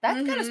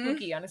 That's kind of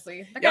spooky,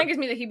 honestly. That kind of gives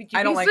me the heebie-jeebies.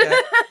 I don't like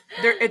it.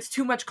 It's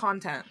too much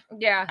content.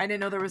 Yeah. I didn't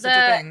know there was such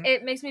a thing.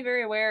 It makes me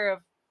very aware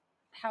of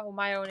how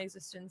my own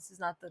existence is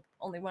not the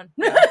only one.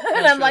 Yeah,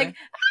 and I'm like...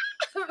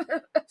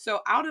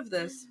 So out of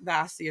this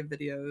vast sea of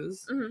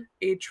videos,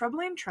 a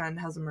troubling trend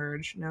has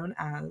emerged known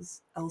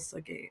as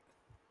Elsa Gate.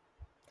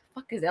 The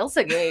fuck is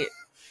Elsa Gate?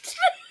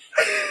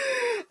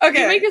 Okay.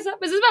 Can you make this up?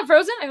 Is this about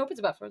Frozen? I hope it's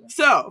about Frozen.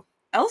 So,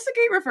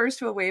 Elsagate refers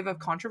to a wave of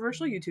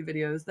controversial YouTube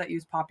videos that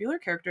use popular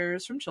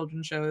characters from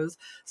children's shows,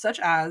 such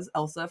as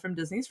Elsa from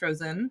Disney's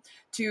Frozen,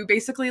 to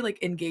basically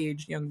like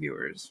engage young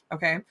viewers.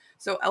 Okay,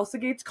 so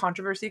Elsagate's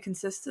controversy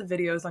consists of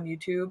videos on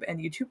YouTube and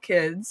YouTube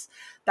Kids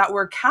that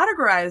were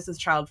categorized as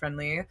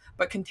child-friendly,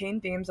 but contain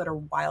themes that are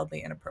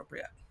wildly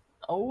inappropriate.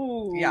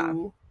 Oh, yeah.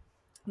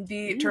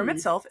 The term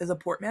itself is a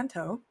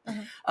portmanteau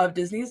of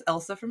Disney's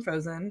Elsa from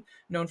Frozen,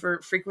 known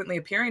for frequently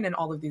appearing in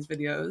all of these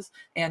videos,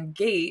 and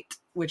gate,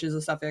 which is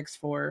a suffix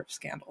for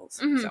scandals.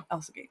 So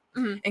Elsagate,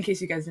 in case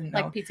you guys didn't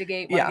know. Like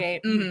Pizzagate,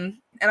 Watergate. And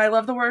I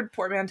love the word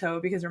portmanteau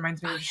because it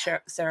reminds me of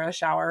Sarah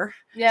Shower.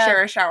 Yeah.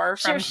 Sarah Shower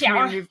from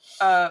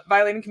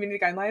Violating Community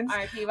Guidelines.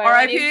 R.I.P.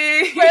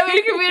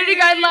 Violating Community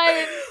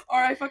Guidelines.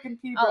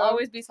 R.I.P. I'll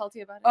always be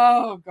salty about it.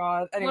 Oh,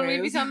 God. Anyways.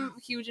 When we become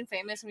huge and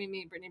famous and we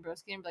meet Brittany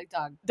Broski and be like,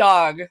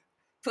 Dog.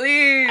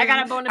 Please. I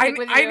got a bone to pick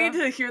with you. I need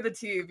to hear the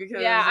tea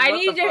because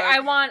I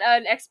want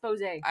an expose.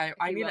 I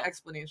need an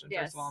explanation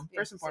first of all.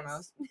 First and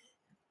foremost.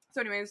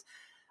 So anyways,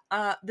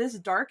 this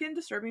dark and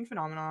disturbing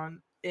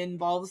phenomenon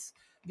involves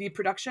the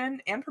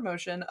production and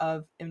promotion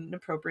of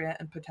inappropriate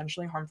and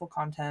potentially harmful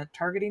content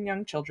targeting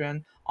young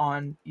children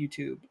on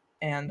YouTube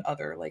and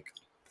other like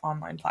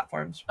online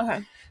platforms.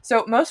 Okay.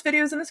 So most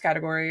videos in this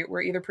category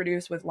were either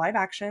produced with live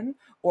action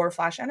or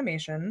flash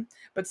animation,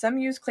 but some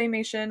use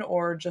claymation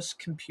or just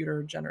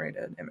computer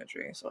generated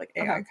imagery. So like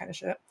AI kind of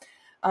shit.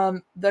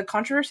 The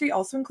controversy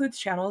also includes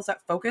channels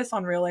that focus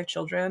on real life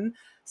children,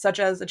 such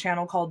as a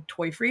channel called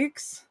Toy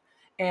Freaks.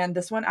 And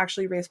this one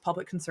actually raised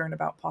public concern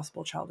about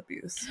possible child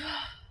abuse.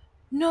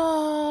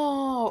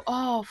 No.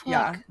 Oh, fuck.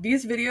 Yeah.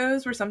 These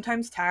videos were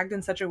sometimes tagged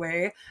in such a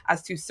way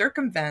as to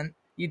circumvent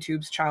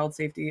YouTube's child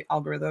safety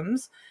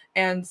algorithms,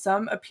 and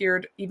some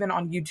appeared even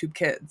on YouTube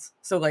Kids.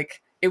 So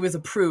like it was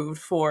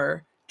approved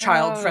for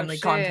child-friendly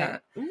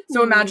content. Ooh.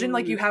 So imagine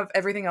like you have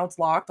everything else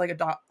locked,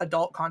 like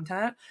adult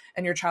content,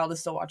 and your child is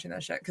still watching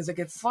that shit because it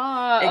gets weird.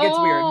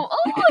 Oh,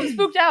 I'm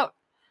spooked out.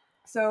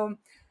 So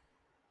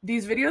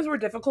these videos were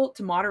difficult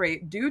to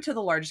moderate due to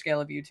the large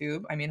scale of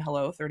YouTube. I mean,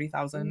 hello,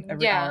 30,000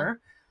 every hour.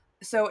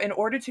 So in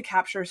order to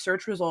capture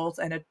search results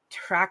and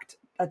attract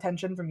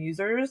attention from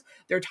users,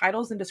 their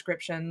titles and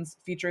descriptions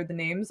featured the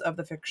names of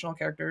the fictional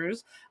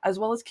characters, as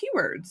well as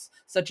keywords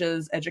such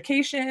as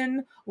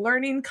education,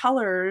 learning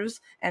colors,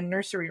 and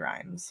nursery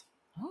rhymes.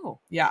 Oh.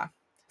 Yeah.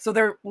 So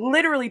they're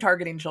literally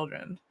targeting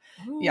children.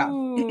 Ooh,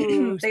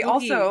 yeah. They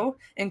also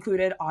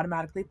included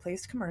automatically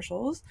placed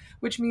commercials,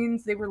 which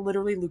means they were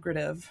literally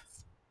lucrative.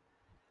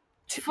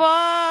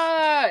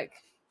 Fuck!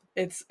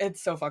 It's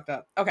so fucked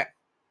up. Okay.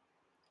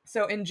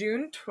 So in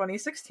June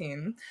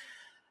 2016,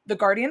 The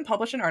Guardian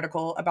published an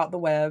article about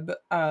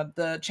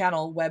the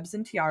channel Webs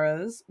and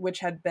Tiaras, which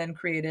had been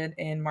created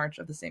in March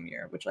of the same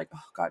year, which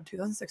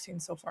 2016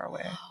 is so far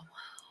away. Oh, wow.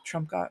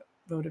 Trump got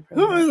voted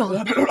president.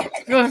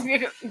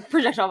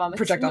 Projectile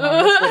vomits.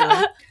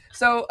 Literally.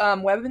 So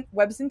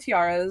Webs and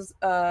Tiaras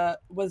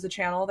was a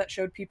channel that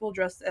showed people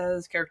dressed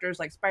as characters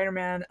like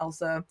Spider-Man,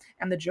 Elsa,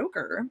 and the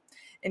Joker,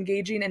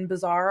 engaging in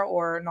bizarre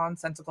or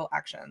nonsensical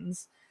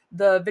actions.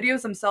 The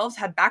videos themselves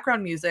had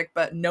background music,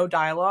 but no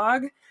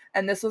dialogue.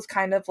 And this was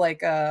kind of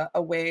like a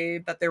way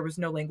that there was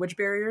no language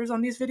barriers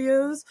on these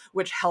videos,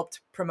 which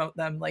helped promote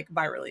them like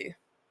virally.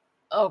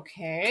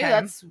 Okay.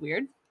 That's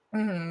weird.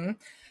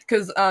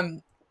 Because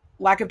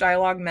lack of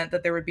dialogue meant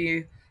that there would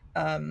be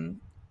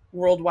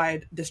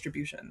worldwide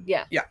distribution.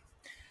 Yeah. Yeah.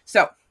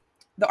 So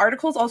the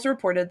articles also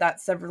reported that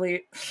several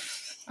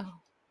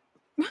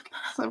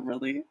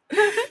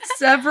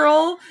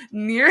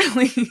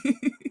nearly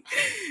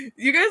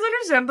you guys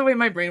understand the way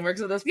my brain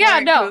works at this point? Yeah,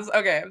 no.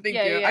 Okay, thank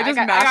you. Yeah, I just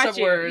mashed up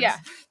words. Yeah.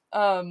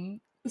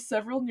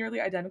 Several nearly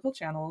identical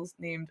channels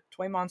named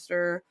Toy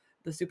Monster,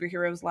 The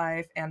Superhero's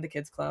Life, and The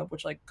Kids Club,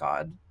 which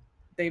God,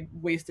 they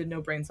wasted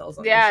no brain cells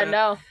on this shit.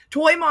 No.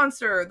 Toy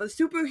Monster, The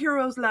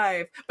Superhero's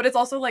Life. But it's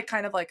also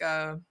kind of like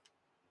a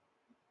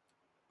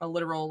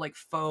literal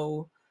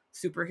faux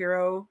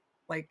superhero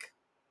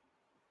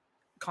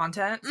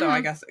content, so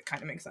I guess it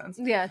kind of makes sense.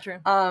 Yeah, true.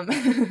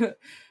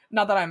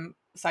 Not that I'm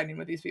siding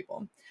with these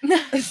people.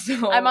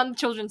 So I'm on the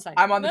children's side.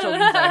 I'm on the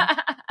children's side.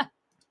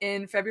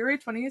 In February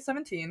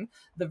 2017,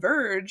 The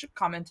Verge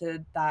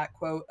commented that,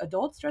 quote,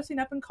 adults dressing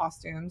up in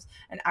costumes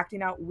and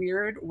acting out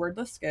weird,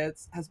 wordless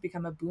skits has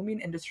become a booming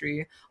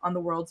industry on the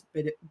world's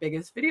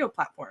biggest video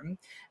platform,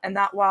 and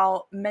that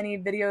while many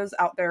videos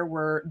out there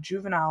were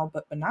juvenile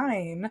but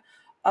benign,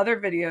 other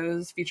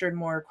videos featured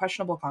more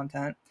questionable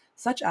content,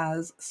 such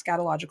as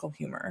scatological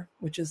humor,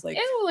 which is ew,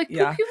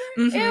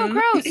 poop humor? Ew,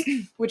 gross.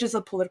 Which is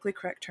a politically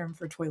correct term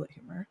for toilet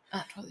humor.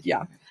 Toilet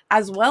humor.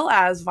 As well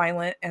as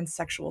violent and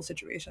sexual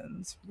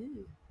situations.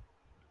 Ew.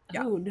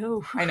 Yeah. Oh,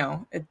 no. I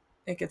know. It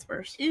gets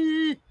worse.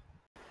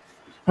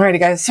 Alrighty,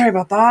 guys. Sorry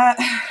about that.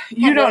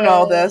 You don't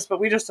know this, but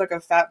we just took a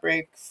fat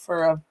break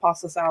for a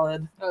pasta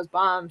salad. That was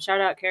bomb.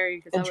 Shout out,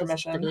 Carrie.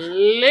 Intermission. That was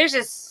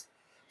delicious.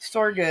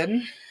 So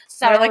good.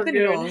 I like the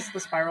noodles, the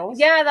spirals.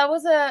 Yeah, that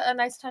was a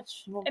nice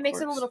touch. It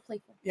makes it a little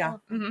playful. Yeah.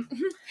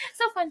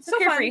 So fun. So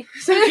carefree.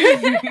 So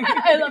carefree.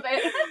 I love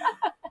it.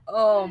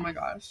 Oh my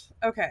gosh.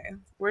 Okay.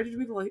 Where did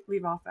we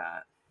leave off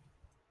at?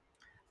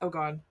 Oh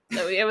god.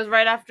 No, it was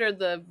right after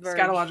the Verge.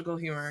 Scatological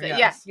humor.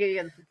 Yes.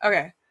 Yeah.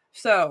 Okay.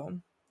 So,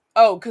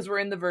 because we're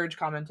in The Verge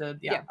commented.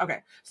 Yeah. Okay.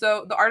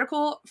 So the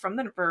article from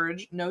The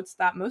Verge notes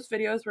that most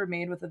videos were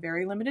made with a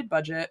very limited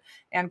budget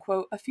and,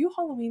 quote, a few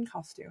Halloween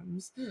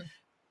costumes,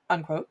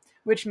 unquote,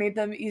 which made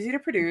them easy to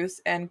produce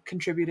and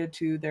contributed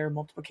to their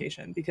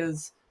multiplication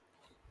because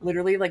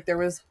literally, like, there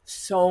was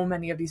so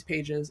many of these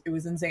pages. It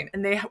was insane.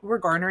 And they were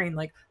garnering,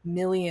 like,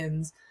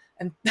 millions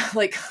and,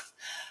 like...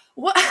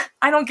 What?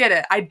 I don't get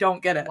it. I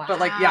don't get it. Wow. But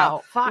like, yeah,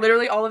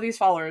 literally all of these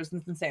followers.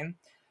 It's insane.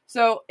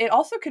 So it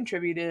also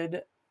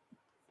attributed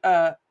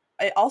their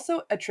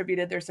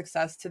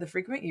success to the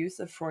frequent use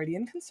of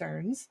Freudian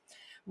concerns,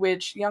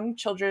 which young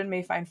children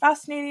may find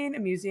fascinating,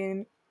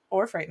 amusing,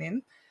 or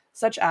frightening,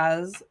 such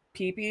as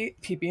peeping,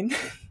 peeing,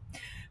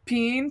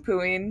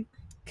 pooing,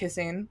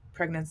 kissing,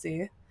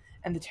 pregnancy,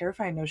 and the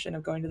terrifying notion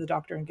of going to the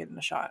doctor and getting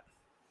a shot.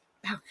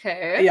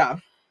 Okay. Yeah.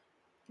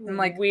 And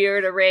like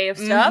weird array of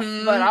stuff,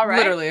 but all right,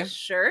 literally,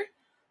 sure.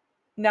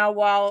 Now,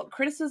 while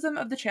criticism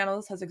of the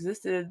channels has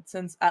existed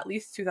since at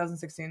least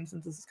 2016,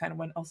 since this is kind of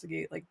when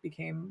ElsaGate like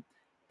became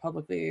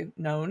publicly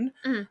known,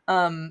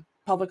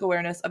 public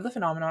awareness of the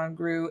phenomenon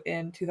grew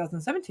in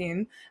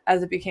 2017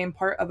 as it became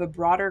part of a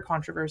broader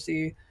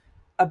controversy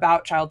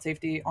about child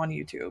safety on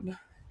YouTube.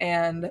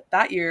 And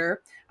that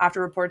year,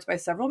 after reports by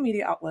several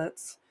media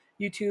outlets,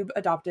 YouTube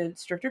adopted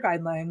stricter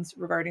guidelines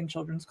regarding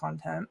children's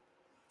content.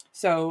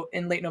 So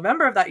in late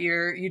November of that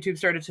year, YouTube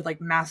started to like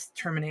mass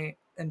terminate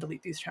and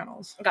delete these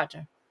channels.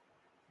 Gotcha.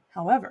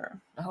 However,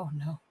 oh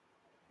no,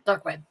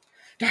 dark web.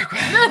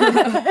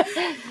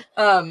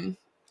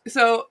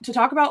 So to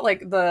talk about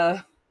like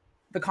the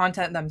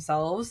content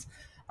themselves,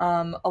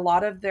 a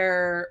lot of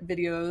their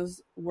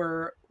videos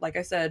were, like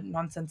I said,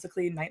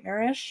 nonsensically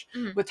nightmarish,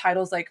 with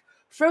titles like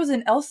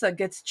 "Frozen Elsa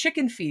gets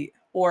chicken feet"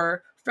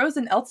 or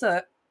 "Frozen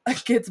Elsa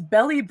gets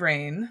belly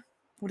brain."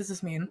 What does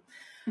this mean?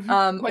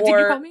 What did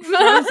you call me?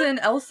 Frozen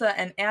Elsa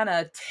and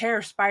Anna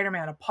tear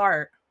Spider-Man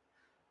apart.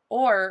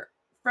 Or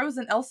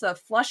Frozen Elsa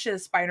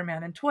flushes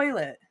Spider-Man in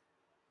toilet.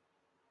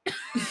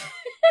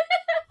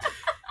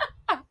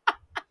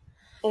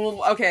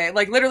 Oh, okay,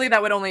 like literally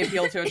that would only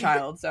appeal to a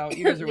child, so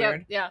you guys are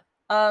weird. Yeah.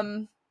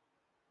 The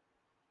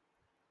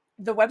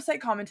website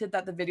commented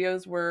that the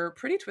videos were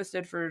pretty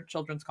twisted for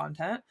children's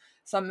content.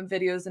 Some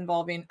videos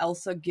involving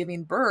Elsa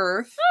giving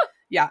birth.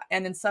 Yeah,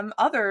 and in some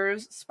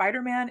others,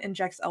 Spider-Man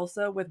injects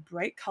Elsa with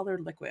bright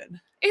colored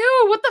liquid.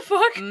 Ew, what the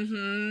fuck?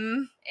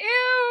 Mm-hmm.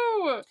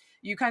 Ew.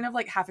 You kind of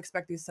like half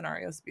expect these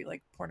scenarios to be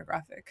like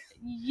pornographic.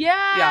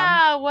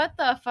 Yeah. What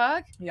the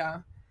fuck?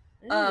 Yeah.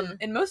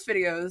 In most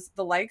videos,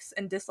 the likes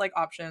and dislike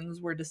options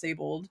were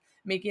disabled,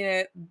 making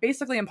it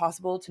basically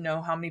impossible to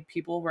know how many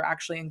people were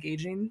actually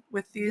engaging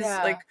with these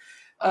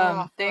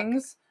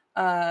things.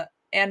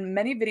 And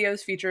many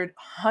videos featured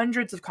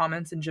hundreds of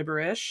comments in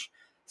gibberish,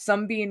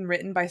 some being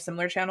written by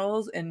similar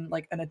channels in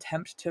like an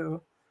attempt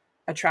to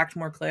attract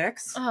more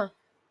clicks.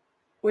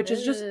 Which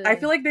is just, I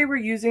feel like they were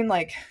using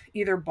like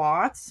either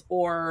bots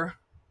or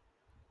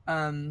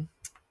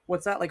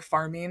what's that, like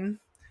farming?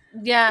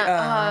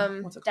 Yeah,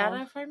 what's it data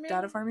called? farming?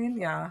 Data farming,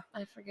 yeah.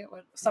 I forget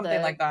what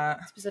something like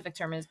that. Specific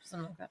term is,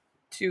 something like that.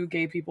 Two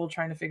gay people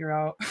trying to figure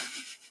out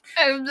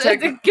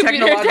technological.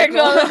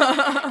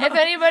 If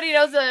anybody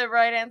knows the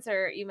right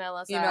answer, email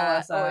us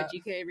at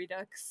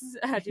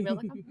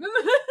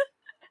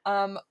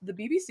ogkredux@gmail.com. The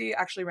BBC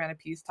actually ran a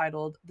piece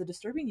titled "The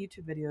Disturbing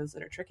YouTube Videos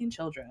That Are Tricking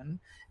Children,"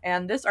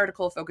 and this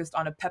article focused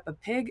on a Peppa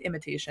Pig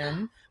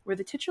imitation where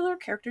the titular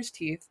character's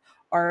teeth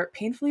are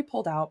painfully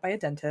pulled out by a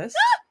dentist.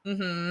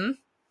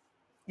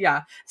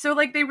 Yeah, so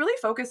like they really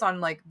focus on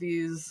like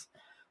these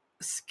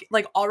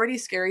like already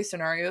scary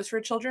scenarios for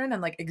children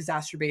and like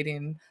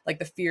exacerbating like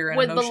the fear and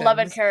with emotions.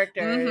 beloved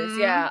characters.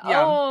 Yeah.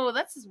 Oh,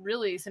 that's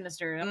really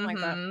sinister. I don't like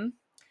that.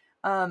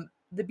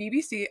 The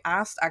BBC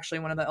asked actually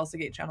one of the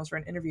ElsaGate channels for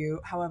an interview.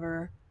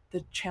 However,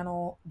 the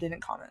channel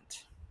didn't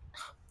comment.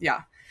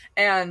 Yeah.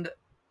 And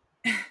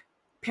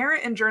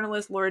parent and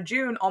journalist Laura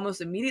June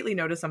almost immediately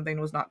noticed something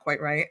was not quite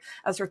right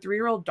as her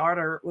 3-year-old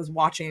daughter was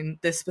watching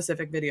this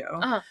specific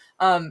video.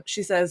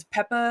 She says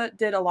Peppa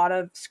did a lot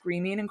of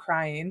screaming and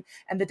crying,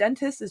 and the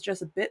dentist is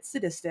just a bit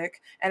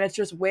sadistic, and it's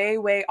just way,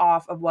 way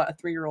off of what a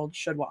 3-year-old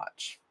should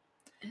watch.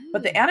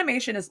 But the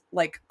animation is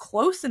like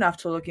close enough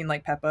to looking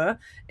like Peppa.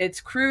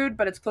 It's crude,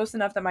 but it's close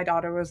enough that my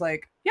daughter was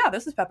like, "Yeah,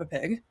 this is Peppa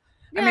Pig."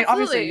 Yeah, I mean,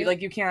 absolutely. obviously,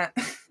 like you can't.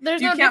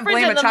 There's you no can't difference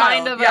blame in the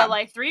child. mind of a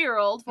like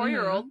 3-year-old,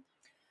 4-year-old.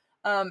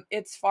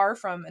 It's far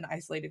from an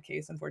isolated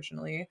case,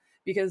 unfortunately,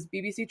 because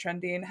BBC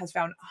Trending has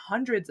found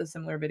hundreds of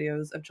similar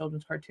videos of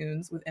children's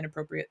cartoons with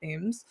inappropriate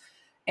themes.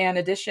 And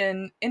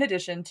in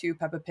addition to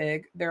Peppa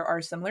Pig, there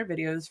are similar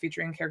videos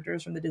featuring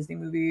characters from the Disney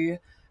movie,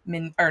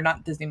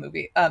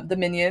 the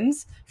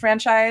Minions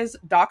franchise,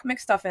 Doc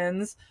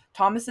McStuffins,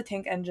 Thomas the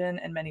Tank Engine,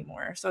 and many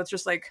more. So it's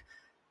just like,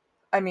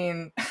 I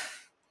mean,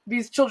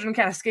 these children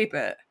can't escape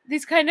it.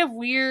 These kind of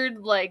weird,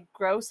 like,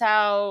 gross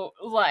out,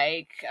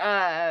 like,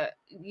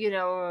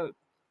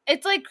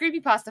 It's like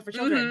creepypasta for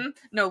children. Mm-hmm.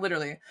 No,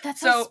 literally.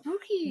 That's so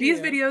spooky. These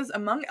videos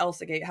among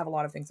ElsaGate have a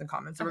lot of things in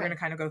common. So we're going to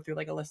kind of go through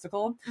like a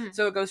listicle.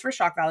 So it goes for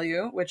shock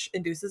value, which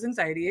induces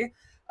anxiety.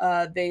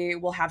 They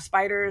will have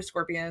spiders,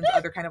 scorpions,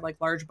 other kind of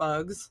like large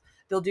bugs.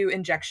 They'll do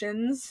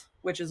injections,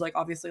 which is like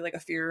obviously like a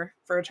fear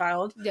for a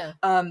child. Yeah.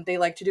 They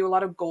like to do a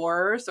lot of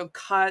gore, so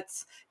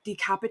cuts,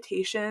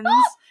 decapitations,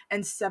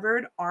 and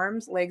severed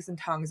arms, legs, and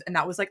tongues. And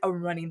that was like a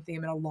running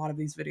theme in a lot of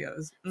these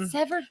videos.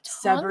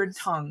 Severed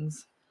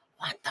tongues.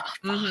 What the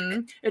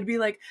fuck? It'd be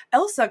like,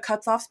 Elsa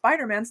cuts off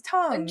Spider-Man's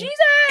tongue. Jesus!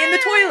 In the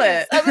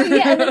toilet.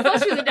 Yeah, and then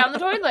flushes it down the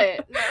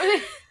toilet.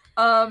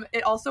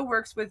 It also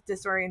works with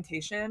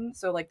disorientation.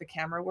 So like the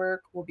camera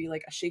work will be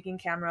like a shaking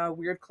camera,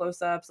 weird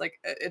close-ups. Like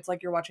it's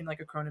like you're watching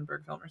like a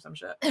Cronenberg film or some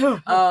shit.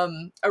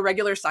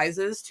 Irregular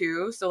sizes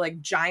too. So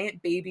like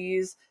giant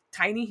babies,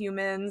 tiny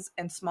humans,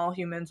 and small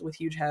humans with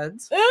huge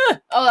heads.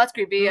 Oh, that's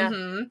creepy.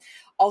 Yeah.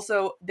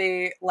 Also,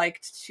 they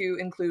liked to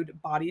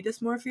include body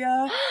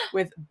dysmorphia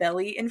with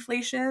belly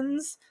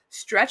inflations,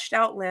 stretched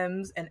out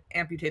limbs, and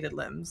amputated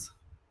limbs.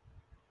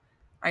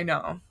 I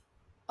know.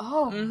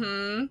 Oh.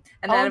 And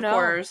then, of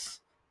course,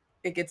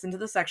 it gets into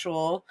the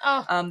sexual.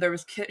 There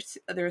was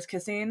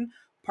kissing,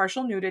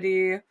 partial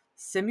nudity,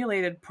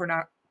 simulated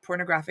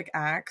pornographic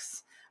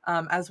acts,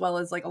 as well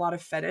as like a lot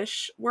of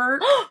fetish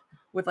work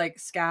with like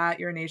scat,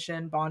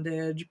 urination,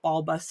 bondage,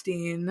 ball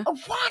busting.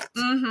 What?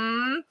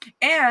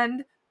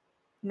 And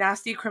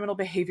nasty criminal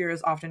behavior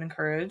is often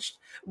encouraged,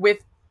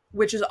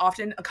 which is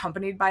often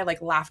accompanied by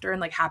like laughter and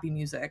like happy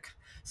music.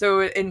 So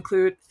it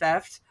include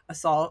theft,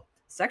 assault,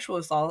 sexual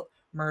assault,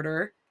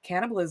 murder,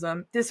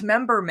 cannibalism,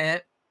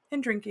 dismemberment,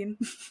 and drinking.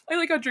 I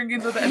like how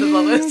drinking's at the end of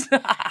the list.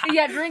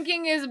 Yeah,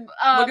 drinking is Look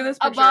at this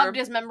above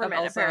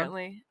dismemberment,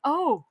 apparently.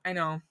 Oh. I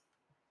know.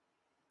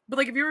 But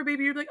like if you were a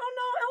baby, you'd be like, oh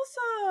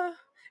no, Elsa.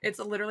 It's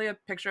literally a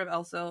picture of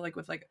Elsa, like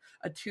with like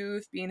a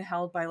tooth being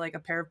held by like a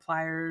pair of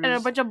pliers. And a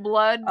bunch of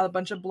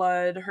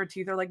blood. Her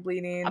teeth are like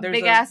bleeding. There's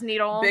big ass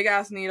needle. Big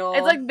ass needle.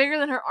 It's like bigger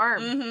than her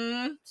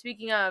arm.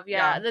 Speaking of,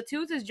 yeah, the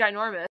tooth is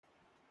ginormous.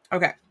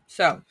 Okay,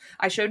 so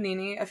I showed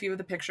Nini a few of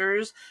the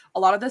pictures. A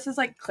lot of this is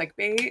like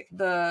clickbait.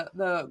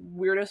 The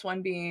weirdest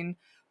one being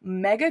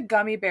Mega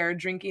Gummy Bear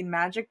drinking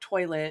magic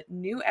toilet,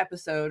 new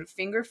episode,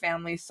 Finger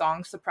Family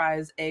song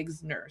surprise,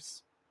 eggs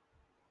nurse.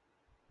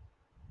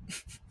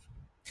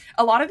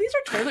 A lot of these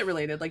are toilet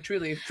related, like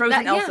truly.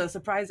 Frozen Elsa,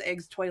 surprise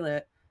eggs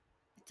toilet.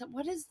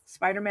 What is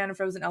Spider-Man and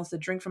Frozen Elsa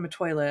drink from a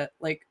toilet?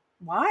 Like,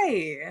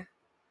 why?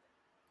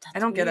 That's I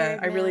don't get it.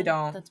 I really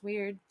don't. That's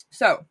weird.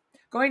 So,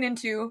 going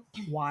into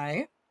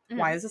why.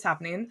 Why is this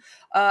happening?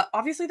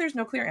 Obviously, there's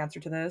no clear answer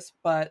to this,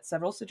 but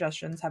several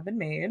suggestions have been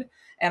made.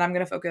 And I'm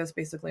going to focus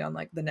basically on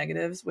like the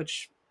negatives,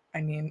 which, I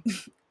mean,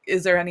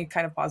 is there any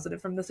kind of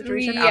positive from the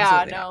situation? Yeah,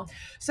 absolutely no. Not.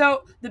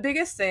 So the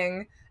biggest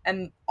thing,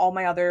 and all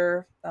my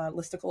other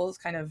listicles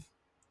kind of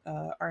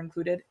are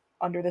included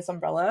under this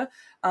umbrella,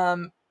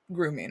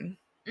 grooming,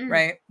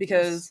 right?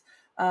 Because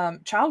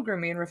child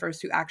grooming refers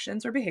to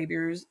actions or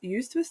behaviors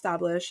used to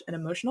establish an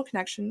emotional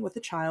connection with the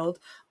child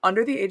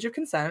under the age of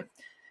consent,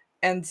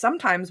 and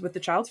sometimes with the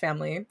child's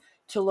family,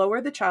 to lower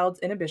the child's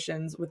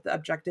inhibitions with the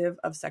objective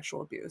of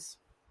sexual abuse.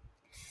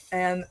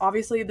 And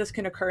obviously this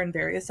can occur in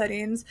various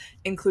settings,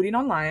 including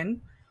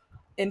online,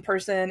 in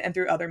person, and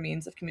through other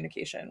means of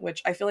communication,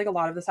 which I feel like a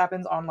lot of this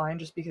happens online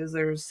just because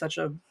there's such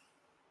a...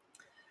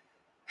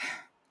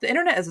 The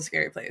internet is a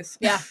scary place.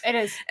 Yeah, it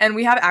is. And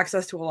we have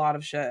access to a lot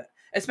of shit,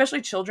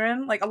 especially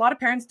children. Like a lot of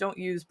parents don't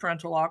use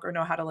parental lock or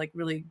know how to like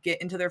really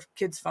get into their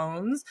kids'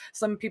 phones.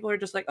 Some people are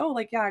just like, oh,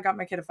 like, yeah, I got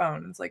my kid a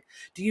phone. It's like,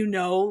 do you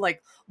know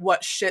like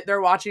what shit they're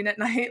watching at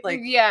night?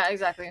 Like, yeah,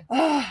 exactly.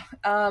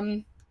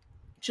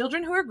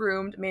 Children who are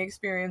groomed may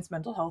experience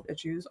mental health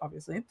issues,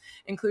 obviously,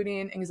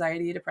 including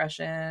anxiety,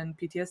 depression,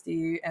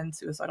 PTSD, and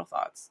suicidal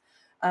thoughts.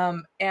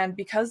 And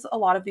because a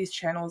lot of these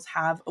channels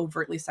have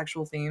overtly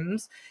sexual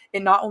themes,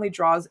 it not only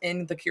draws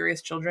in the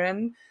curious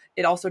children,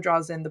 it also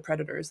draws in the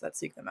predators that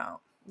seek them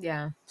out.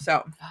 Yeah.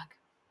 So,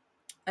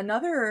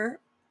 another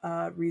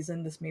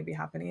reason this may be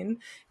happening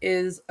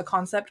is a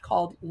concept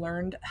called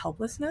learned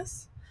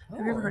helplessness. Oh.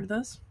 Have you ever heard of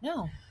this?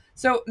 No.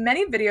 So,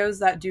 many videos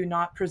that do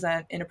not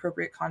present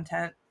inappropriate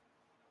content,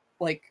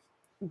 like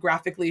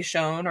graphically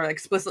shown or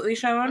explicitly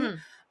shown,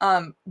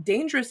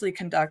 dangerously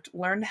conduct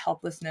learned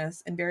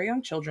helplessness in very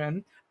young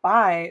children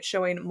by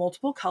showing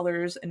multiple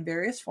colors in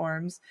various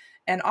forms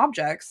and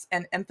objects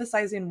and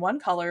emphasizing one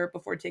color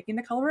before taking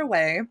the color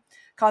away,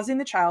 causing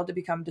the child to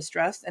become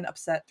distressed and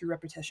upset through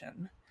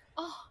repetition.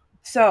 Oh.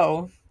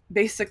 So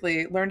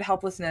basically, learned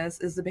helplessness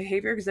is the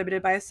behavior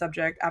exhibited by a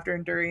subject after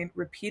enduring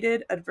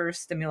repeated adverse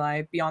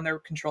stimuli beyond their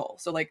control.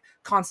 So like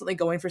constantly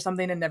going for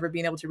something and never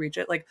being able to reach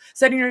it, like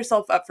setting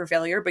yourself up for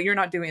failure, but you're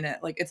not doing it.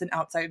 Like it's an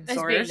outside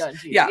source. Being done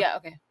to you. Yeah. Yeah.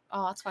 Okay.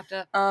 Oh, that's fucked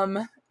up.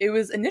 It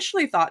was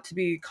initially thought to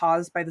be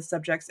caused by the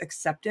subject's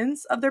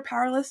acceptance of their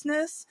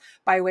powerlessness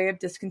by way of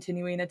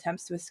discontinuing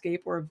attempts to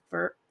escape or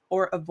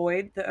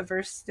avoid the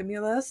adverse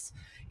stimulus,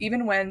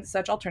 even when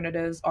such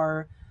alternatives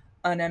are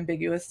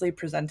unambiguously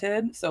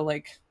presented. So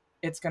like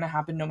it's going to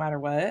happen no matter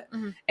what.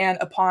 And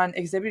upon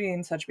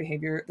exhibiting such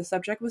behavior, the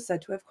subject was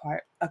said to have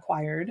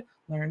acquired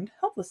learned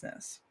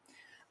helplessness.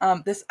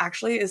 This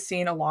actually is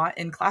seen a lot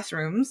in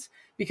classrooms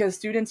because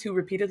students who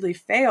repeatedly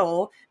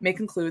fail may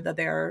conclude that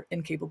they are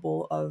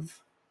incapable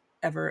of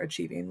ever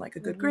achieving like a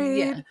good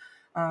grade,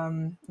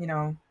 you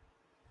know,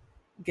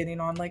 getting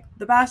on like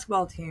the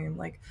basketball team,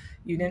 like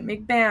you didn't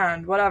make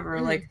band,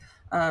 whatever. Like,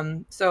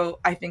 so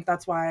I think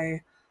that's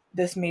why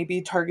this may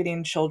be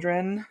targeting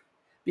children,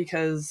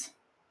 because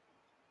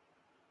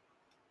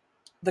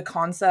the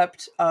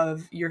concept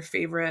of your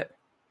favorite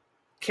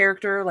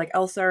character like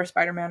Elsa or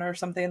Spider-Man or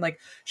something, like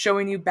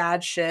showing you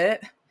bad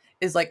shit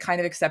is like kind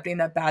of accepting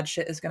that bad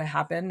shit is going to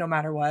happen no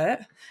matter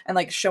what, and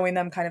like showing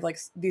them kind of like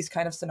these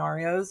kind of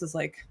scenarios is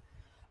like,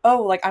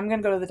 oh, like I'm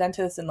gonna go to the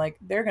dentist and like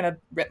they're gonna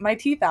rip my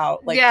teeth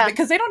out, like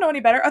because they don't know any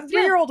better. A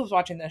 3-year-old was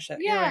watching this shit.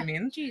 You know what I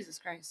mean? Jesus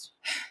Christ.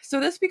 So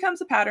this becomes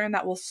a pattern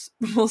that will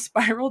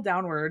spiral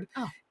downward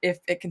if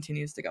it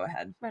continues to go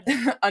ahead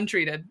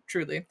untreated,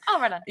 truly.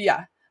 Right on.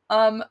 Yeah.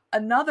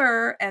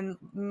 Another, and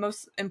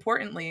most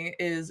importantly,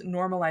 is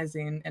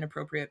normalizing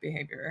inappropriate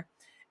behavior.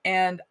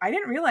 And I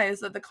didn't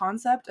realize that the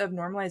concept of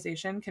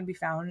normalization can be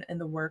found in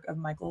the work of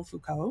Michael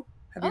Foucault.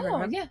 Have you heard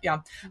of him? Yeah.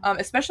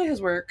 Especially his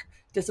work,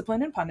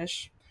 Discipline and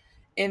Punish,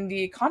 in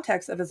the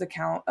context of his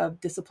account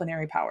of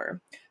disciplinary power.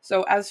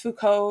 So as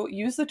Foucault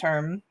used the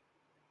term,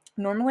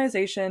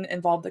 normalization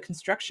involved the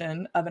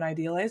construction of an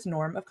idealized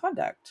norm of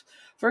conduct.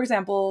 For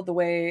example, the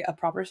way a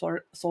proper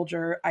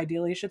soldier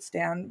ideally should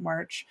stand,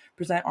 march,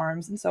 present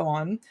arms, and so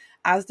on,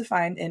 as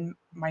defined in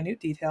minute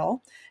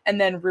detail,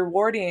 and then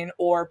rewarding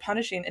or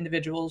punishing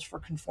individuals for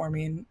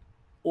conforming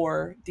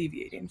or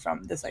deviating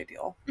from this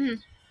ideal.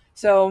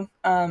 So,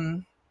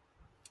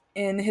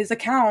 in his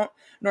account,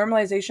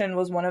 normalization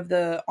was one of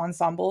the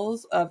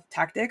ensembles of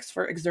tactics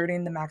for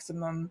exerting the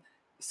maximum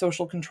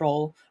social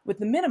control with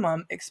the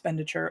minimum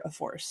expenditure of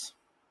force.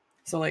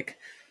 So like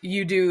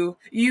you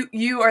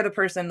are the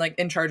person like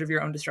in charge of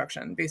your own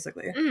destruction,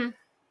 basically.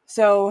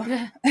 So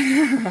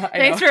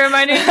thanks for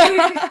reminding me.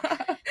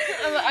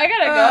 I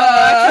gotta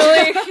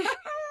go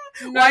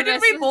actually. Why did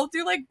we both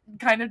do like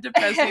kind of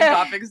depressing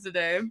topics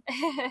today?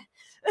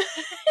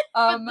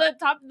 But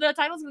the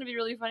title's gonna be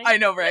really funny. I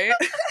know, right?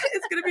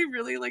 It's gonna be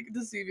really like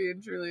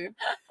deceiving, truly.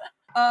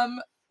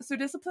 So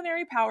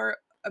disciplinary power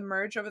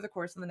emerged over the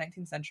course of the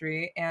 19th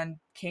century and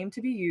came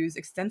to be used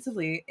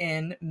extensively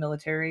in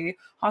military,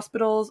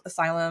 hospitals,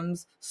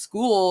 asylums,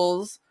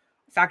 schools,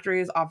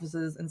 factories,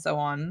 offices, and so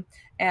on,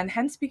 and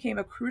hence became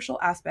a crucial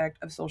aspect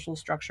of social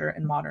structure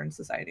in modern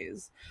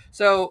societies.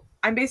 So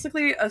I'm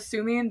basically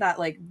assuming that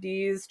like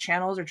these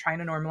channels are trying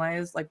to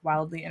normalize like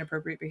wildly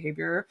inappropriate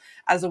behavior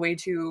as a way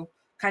to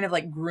kind of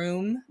like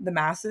groom the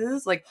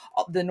masses. Like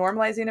the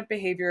normalizing of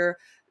behavior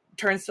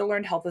turns to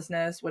learned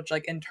helplessness, which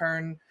like in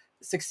turn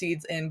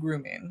succeeds in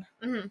grooming.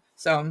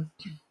 So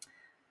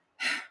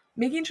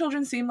making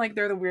children seem like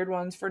they're the weird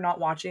ones for not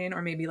watching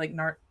or maybe like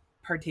not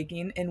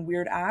partaking in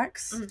weird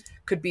acts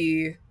could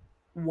be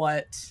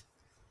what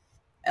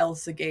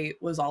Elsa Gate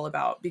was all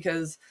about,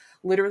 because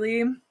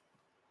literally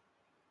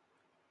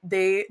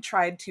they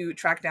tried to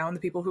track down the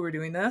people who were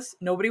doing this.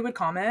 Nobody would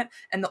comment,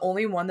 and the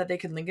only one that they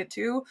could link it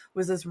to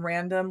was this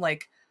random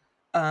like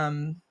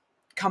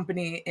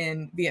company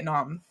in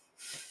Vietnam.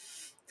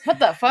 What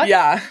the fuck?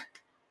 Yeah.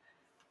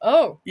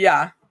 Oh.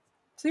 Yeah.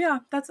 So yeah,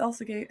 that's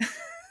Elsa Gate.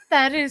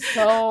 That is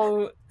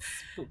so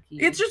spooky.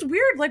 It's just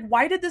weird. Like,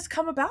 why did this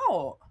come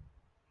about?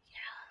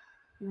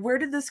 Yeah. Where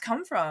did this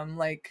come from?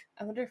 Like,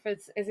 I wonder if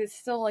is it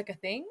still like a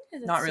thing?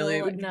 Is it not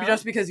really. Like, no?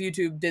 Just because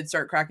YouTube did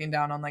start cracking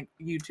down on like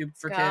YouTube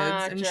for kids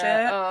and shit.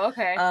 Oh,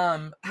 okay.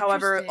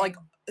 However, like,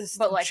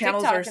 but like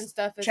channels TikTok and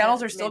stuff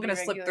are still going to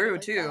slip through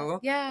like too.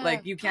 Yeah.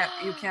 Like you can't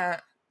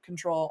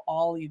control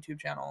all YouTube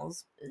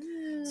channels.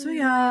 So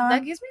yeah,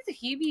 that gives me the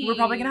heebie. We're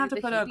probably gonna have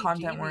to put a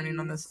content warning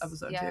on this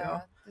episode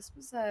too. This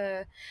was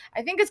I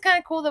think it's kind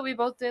of cool that we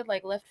both did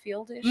like left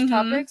field-ish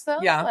topics though.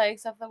 Yeah, like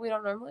stuff that we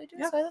don't normally do.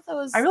 Yeah. So I thought that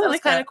was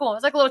kind of cool.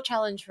 It's like a little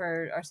challenge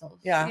for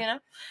ourselves. Yeah, you know,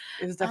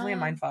 it was definitely a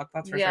mindfuck.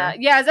 That's for sure.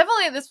 Yeah, it's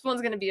definitely this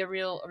one's gonna be a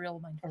real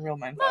mindfuck. A real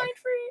mindfuck. Mind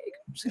freak.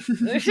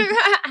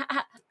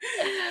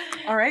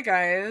 All right,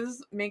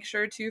 guys, make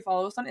sure to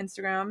follow us on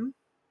Instagram,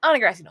 on a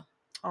grassy knoll,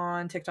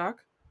 on TikTok,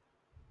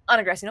 on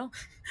a grassy knoll,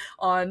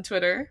 on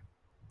Twitter,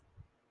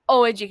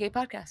 OAGK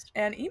podcast,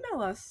 and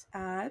email us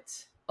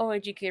at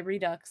OAGK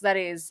Redux. That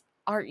is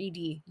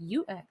REDUX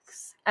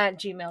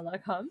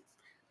 @gmail.com.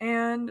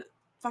 And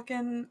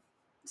fucking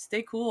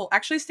stay cool.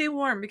 Actually, stay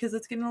warm because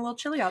it's getting a little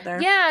chilly out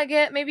there.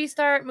 Yeah, maybe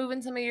start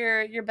moving some of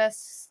your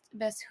best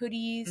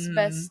hoodies,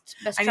 best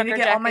I need to get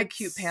jackets. all my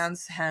cute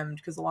pants hemmed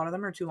because a lot of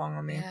them are too long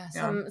on me.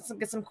 Yeah,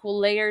 get some cool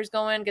layers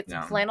going. Get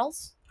some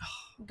flannels.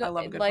 I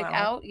love a good like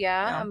flannel. out.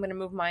 Yeah, I'm gonna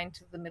move mine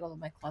to the middle of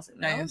my closet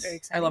now. Nice. Very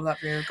excited. I love that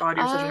for you. God,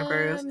 you're such an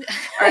Aquarius.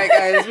 All right,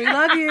 guys, we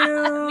love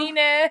you. Mean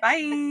it.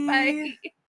 Bye. Bye.